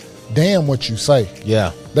go by. Damn what you say.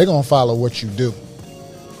 Yeah. They're going to follow what you do.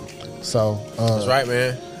 So That's right,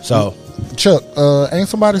 man. So, Chuck, ain't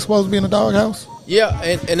somebody supposed to be in the doghouse? Yeah,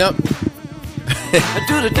 and up. Do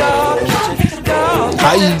the dog, catch it, dog,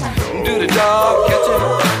 how you? do the dog, catch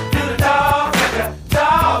it, do the dog, catch it,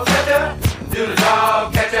 dog, catch it, do the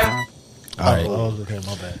dog, catch it. All right. Okay,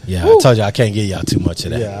 my bad. Yeah, I told you I can't give y'all too much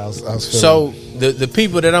of that. Yeah, I was feeling So the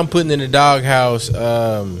people that I'm putting in the doghouse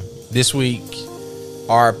this week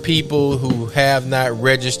are people who have not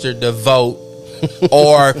registered to vote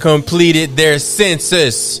or completed their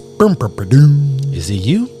census. Is it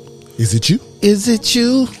you? Is it you? Is it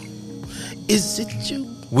you? Is it you?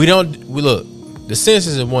 We look, the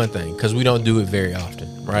census is one thing because we don't do it very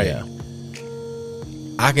often, right? Yeah.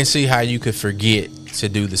 I can see how you could forget to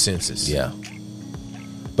do the census. Yeah.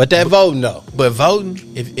 But that voting though. But voting,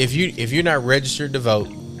 if you're not registered to vote,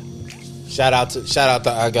 Shout out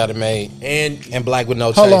to I Got It Made and Black with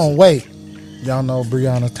No Hold Chaser. on, wait. Y'all know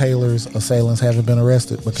Breonna Taylor's assailants haven't been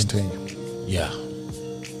arrested, but continue. Yeah.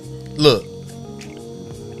 look,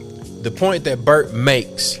 the point that Bert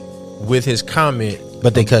makes with his comment,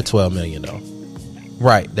 But they cut $12 million though.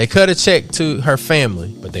 right? They cut a check to her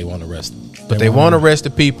family, But they want to arrest them. but they want to arrest the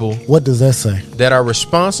people What does that say that are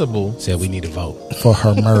responsible, Said we need to vote. for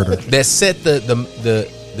her murder? that set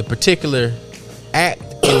the particular act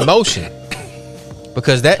in motion,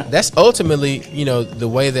 because that's ultimately, you know, the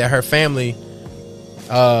way that her family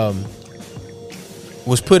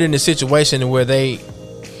was put in a situation where they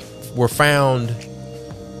were found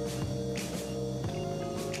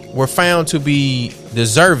to be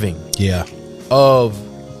deserving Yeah. of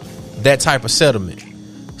that type of settlement.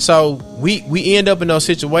 So we end up in those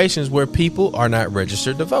situations where people are not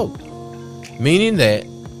registered to vote, meaning that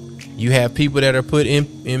you have people that are put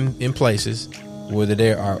in places, whether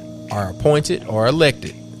they are are appointed or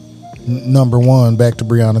elected. Number one, back to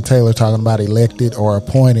Breonna Taylor talking about elected or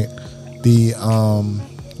appointed. The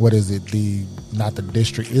what is it? Not the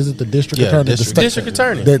district. Is it the district attorney? District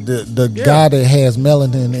attorney. The guy that has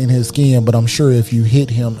melanin in his skin, but I'm sure if you hit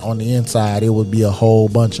him on the inside, it would be a whole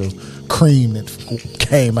bunch of cream that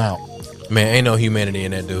came out. Man, ain't no humanity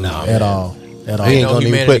in that dude. No, At all. We ain't gonna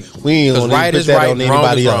even put that on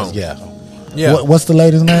anybody else. Yeah. What's the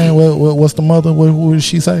lady's name? What's the mother? What did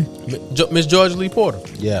she say? Miss Georgia Lee Porter.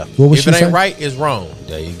 Yeah. What was If she it ain't say? right, it's wrong.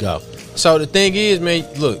 There you go. So the thing is, man,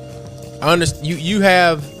 look, I understand you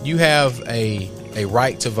have a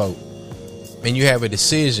right to vote, and you have a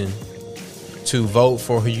decision to vote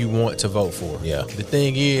for who you want to vote for. Yeah. The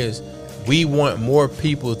thing is, we want more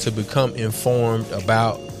people to become informed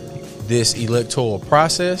about this electoral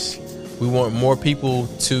process. We want more people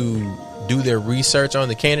to do their research on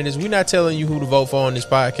the candidates. We're not telling you who to vote for on this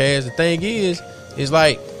podcast. The thing is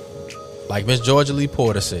like Miss Georgia Lee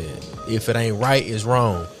Porter said, if it ain't right, it's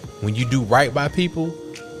wrong. When you do right by people,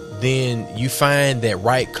 then you find that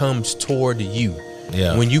right comes toward you.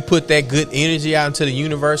 Yeah. When you put that good energy out into the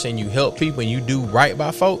universe and you help people and you do right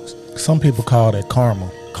by folks, Some people call that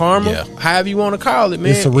karma. karma, however you want to call it,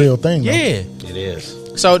 man. It's a real thing, though. Yeah. It is.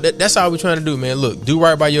 So that's all we're trying to do, man. Look, do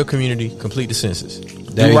right by your community, complete the census.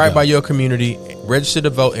 There Do you right go. by your community, register to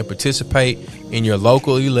vote, and participate in your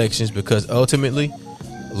local elections, because ultimately,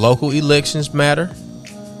 local elections matter,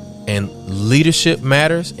 and leadership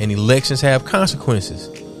matters, and elections have consequences.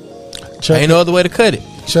 Ain't no other way to cut it.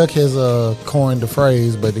 Chuck has coined the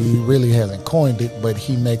phrase, but he really hasn't coined it, but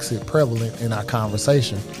he makes it prevalent in our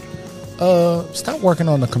conversation. Stop working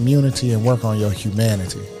on the community and work on your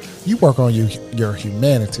humanity. You work on your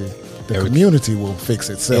humanity, the community will fix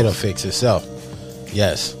itself. It'll fix itself.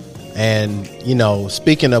 Yes. And,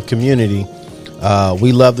 speaking of community,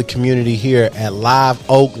 we love the community here at Live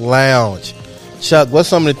Oak Lounge. Chuck, what's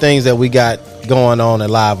some of the things that we got going on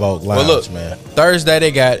at Live Oak Lounge, Well, look, man? Thursday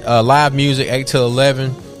they got live music 8 to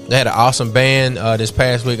 11. They had an awesome band this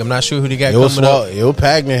past week. I'm not sure who they got coming up. It was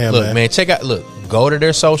packed in here, Look, man, check out. Look, go to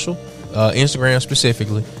their social, Instagram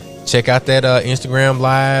specifically. Check out that Instagram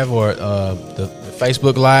live or the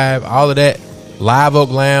Facebook live. All of that. Live Oak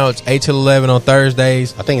Lounge 8 to 11 on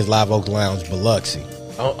Thursdays I think it's Live Oak Lounge Biloxi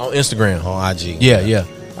on Instagram. on IG. Yeah.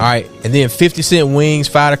 All right, and then 50-cent wings,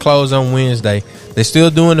 5 to close on Wednesday. They're still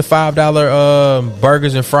doing the $5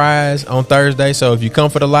 burgers and fries on Thursday. So if you come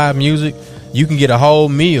for the live music, you can get a whole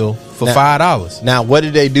meal for $5. Now, what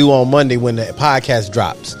did they do on Monday when the podcast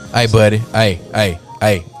drops? Hey, buddy.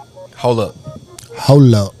 Hey. Hold up.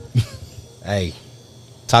 Hold up. Hey,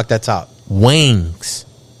 talk that talk. Wings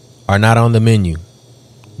are not on the menu.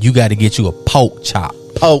 You got to get you a pork chop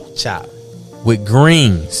Pork chop with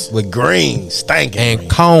greens with greens, stinking and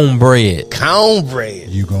greens. cornbread. Cornbread.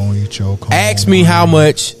 You gonna eat your corn? Ask me how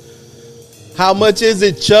much. How much is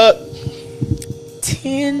it, Chuck?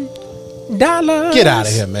 $10. Get out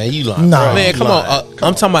of here, man. You lying. Nah. Man, come on.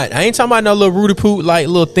 I'm talking about. I ain't talking about no little Rudy Poot, like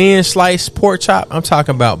little thin sliced pork chop. I'm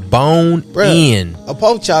talking about bone in. A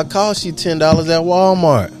pork chop costs you $10 at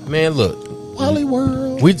Walmart. Man, look. Wally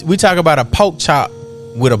World. We talk about a pork chop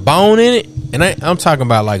with a bone in it, and I'm talking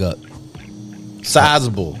about like a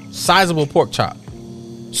sizable pork chop,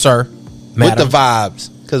 sir. With Madam. the vibes.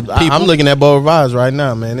 Because I'm People. looking at both vibes right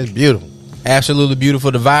now, man. It's beautiful. Absolutely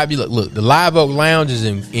beautiful. The vibe. You look. The Live Oak Lounge is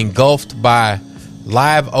engulfed by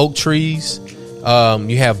live oak trees.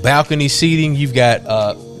 You have balcony seating. You've got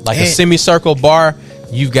like a semicircle bar.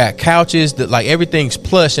 You've got couches. That like everything's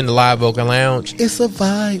plush in the Live Oak Lounge. It's a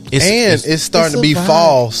vibe. It's starting to be a vibe.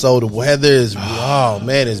 fall, so the weather is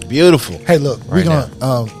man, it's beautiful. Hey, look, we're Right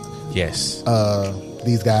gonna Yes.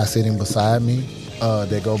 these guys sitting beside me,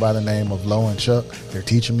 they go by the name of Lo and Chuck. They're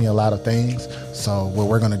teaching me a lot of things. So what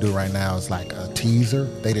we're going to do right now is like a teaser.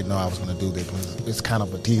 They didn't know I was going to do this. It's kind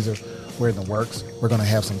of a teaser. We're in the works. We're going to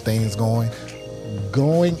have some things going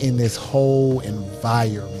in this whole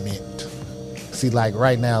environment. See, like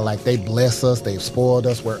right now, like they bless us. They've spoiled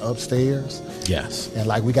us. We're upstairs. Yes. And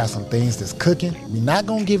like we got some things that's cooking. We're not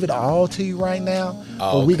gonna give it all to you right now,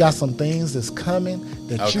 but we got some things that's coming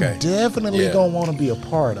that you definitely gonna want to be a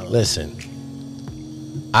part of. Listen,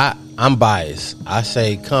 I'm biased. I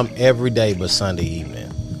say come every day but Sunday evening.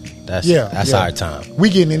 That's our time. We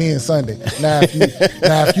getting it in Sunday. Now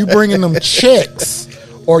if you bringing them checks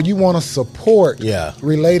or you want to support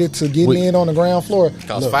related to getting in on the ground floor,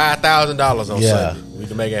 Costs $5,000 on Yeah. Sunday. We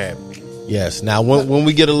can make it happen. Yes. Now when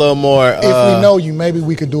we get a little more if we know you, maybe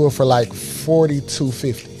we could do it for like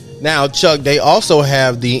 $42.50. Now, Chuck, they also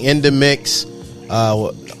have the In the Mix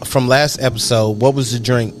from last episode. What was the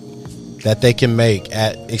drink? that they can make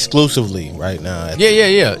at exclusively right now.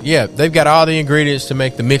 Yeah. They've got all the ingredients to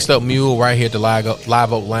make the mixed up mule right here at the Live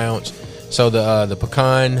Oak Lounge. So the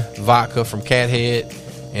pecan vodka from Cat Head,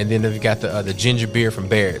 and then they've got the ginger beer from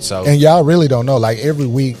Barrett. So And y'all really don't know. Like every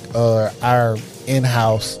week, our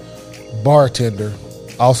in-house bartender,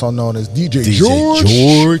 also known as DJ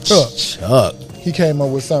George Chuck. he came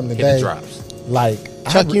up with something hit the today. drops. Like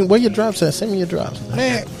Chuck, where your drops at? Send me your drops.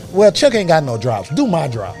 man, well, Chuck ain't got no drops. Do my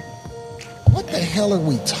drop. What the hell are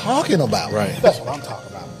we talking about? Right. That's what I'm talking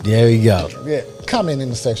about. There you go. Yeah. Comment in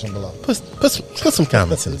the section below. Put some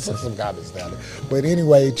comments in. Put some comments down there. But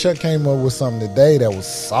anyway, Chuck came up with something today that was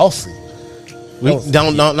saucy. No. You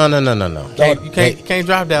can't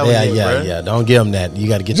drop that one. Yeah. Don't give them that. You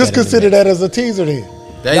got to get Just that in consider the mix. that as a teaser then.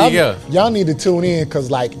 There you go. Y'all need to tune in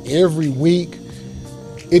because like every week,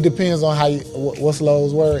 it depends on how you, what's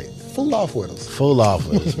Lowe's word. Fool off with us. Full off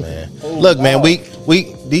with us, man. Look, man, we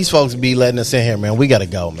these folks be letting us in here, man. We got to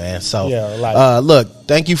go, man. So, look,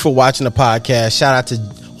 thank you for watching the podcast. Shout out to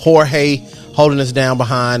Jorge holding us down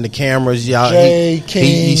behind the cameras, y'all.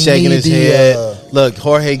 He's shaking his head. Look,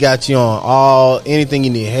 Jorge got you on anything you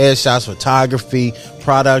need: headshots, photography,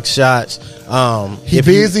 product shots. He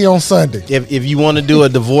busy on Sunday. If you want to do a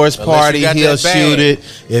divorce party, he'll shoot it.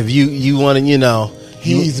 If you want to,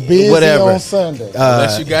 he's busy whatever. on Sunday.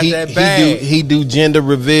 Unless you got that bag. He do gender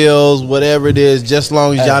reveals, whatever it is, just as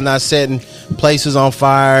long as y'all not setting places on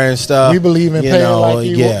fire and stuff. We believe in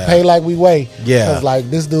pay like we weigh. Yeah. Because like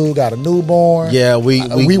this dude got a newborn. Yeah, we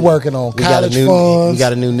working on college funds. funds. We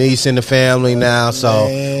got a new niece in the family now, so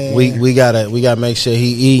we gotta make sure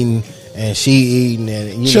he eating and she eating,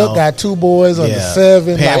 and Chuck got 2 boys under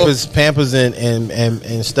 7. Pampers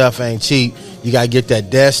and stuff ain't cheap. You gotta get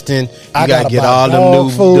that Destin. You gotta get buy all them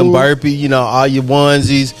new food. them burpee. All your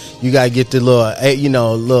onesies. You gotta get the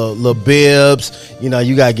little bibs. You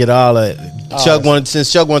gotta get all of it.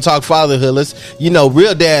 Since Chuck want to talk fatherhood, let's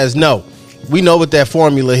real dads know. We know what that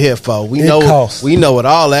formula here for. We know what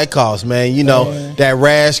all that costs, man. That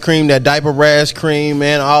rash cream, that diaper rash cream,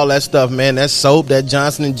 man, all that stuff, man. That soap, that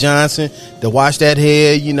Johnson & Johnson to wash that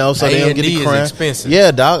head, so they don't get the cramp. Expensive.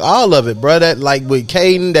 Yeah, dog, all of it, bro. That like with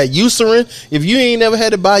Caden, that Eucerin. If you ain't never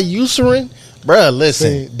had to buy Eucerin, bro,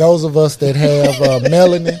 listen. See, those of us that have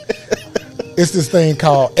melanin, it's this thing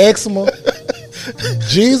called eczema.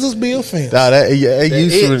 Jesus be offended. Nah, that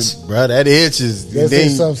Eucerin, bro, that itch is.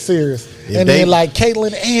 That's something serious. And then like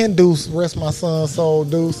Caitlin and Deuce, rest my son's soul,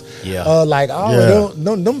 Deuce. Yeah.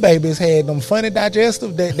 Them babies had them funny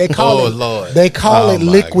digestive. They call Lord. They call it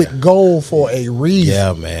liquid gold for a reason.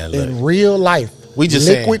 Yeah, man. Look. In real life. We just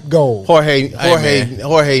liquid gold. Jorge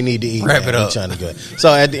need to eat. Wrap it up. Trying to go.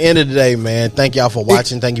 So at the end of the day, man, thank y'all for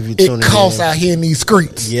watching. Thank you for tuning in. It costs out here in these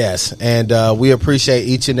streets. Yes, and we appreciate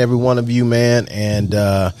each and every one of you, man. And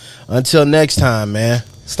until next time, man.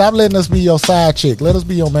 Stop letting us be your side chick. Let us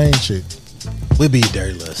be your main chick. We'll be your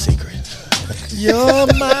dirty little secret. You're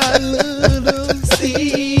my little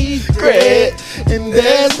secret, and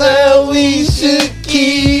that's how we should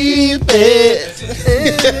keep it.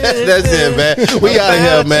 That's it, man. We out of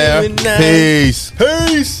here, man. Peace.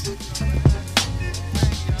 Peace.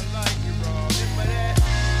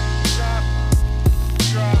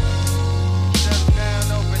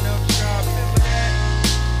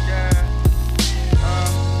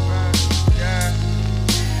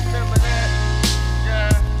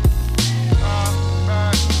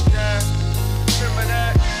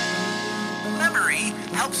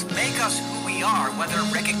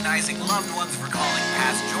 Recognizing loved ones, recalling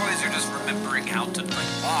past joys, or just remembering how to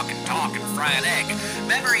walk and talk and fry an egg.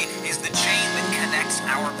 Memory is the chain that connects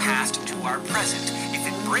our past to our present. If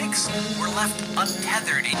it breaks, we're left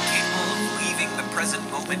untethered, incapable of leaving the present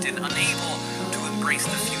moment and unable to embrace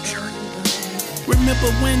the future. Remember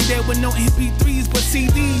when there were no MP3s but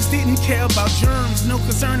CDs? Didn't care about germs, no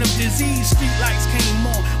concern of disease. Street lights came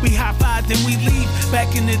on, we high-fived and we leave.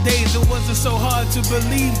 Back in the days it wasn't so hard to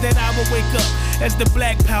believe that I would wake up as the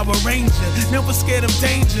Black Power Ranger. Never scared of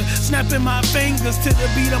danger, snapping my fingers to the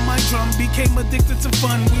beat of my drum. Became addicted to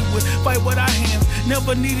fun, we would fight with our hands.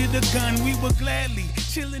 Never needed a gun, we would gladly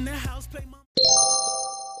chill in the house, play my...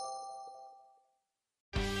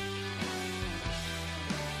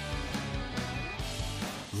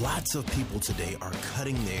 Lots of people today are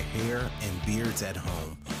cutting their hair and beards at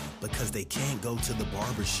home because they can't go to the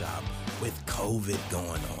barbershop with COVID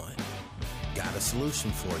going on. Got a solution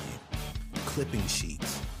for you. Clipping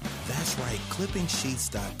Sheets. That's right,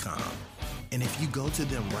 clippingsheets.com. And if you go to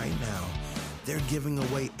them right now, they're giving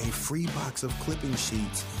away a free box of clipping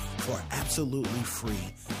sheets for absolutely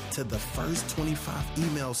free to the first 25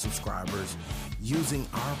 email subscribers using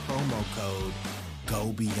our promo code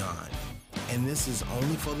GOBEYOND. And this is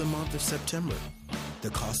only for the month of September. The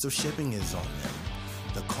cost of shipping is on them.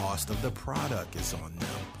 The cost of the product is on them.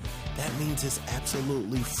 That means it's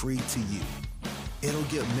absolutely free to you. It'll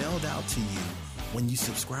get mailed out to you when you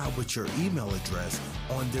subscribe with your email address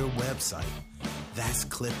on their website. That's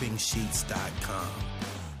clippingsheets.com.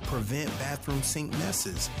 Prevent bathroom sink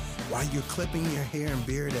messes while you're clipping your hair and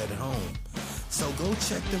beard at home. So go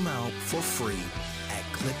check them out for free at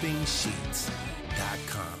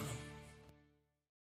clippingsheets.com.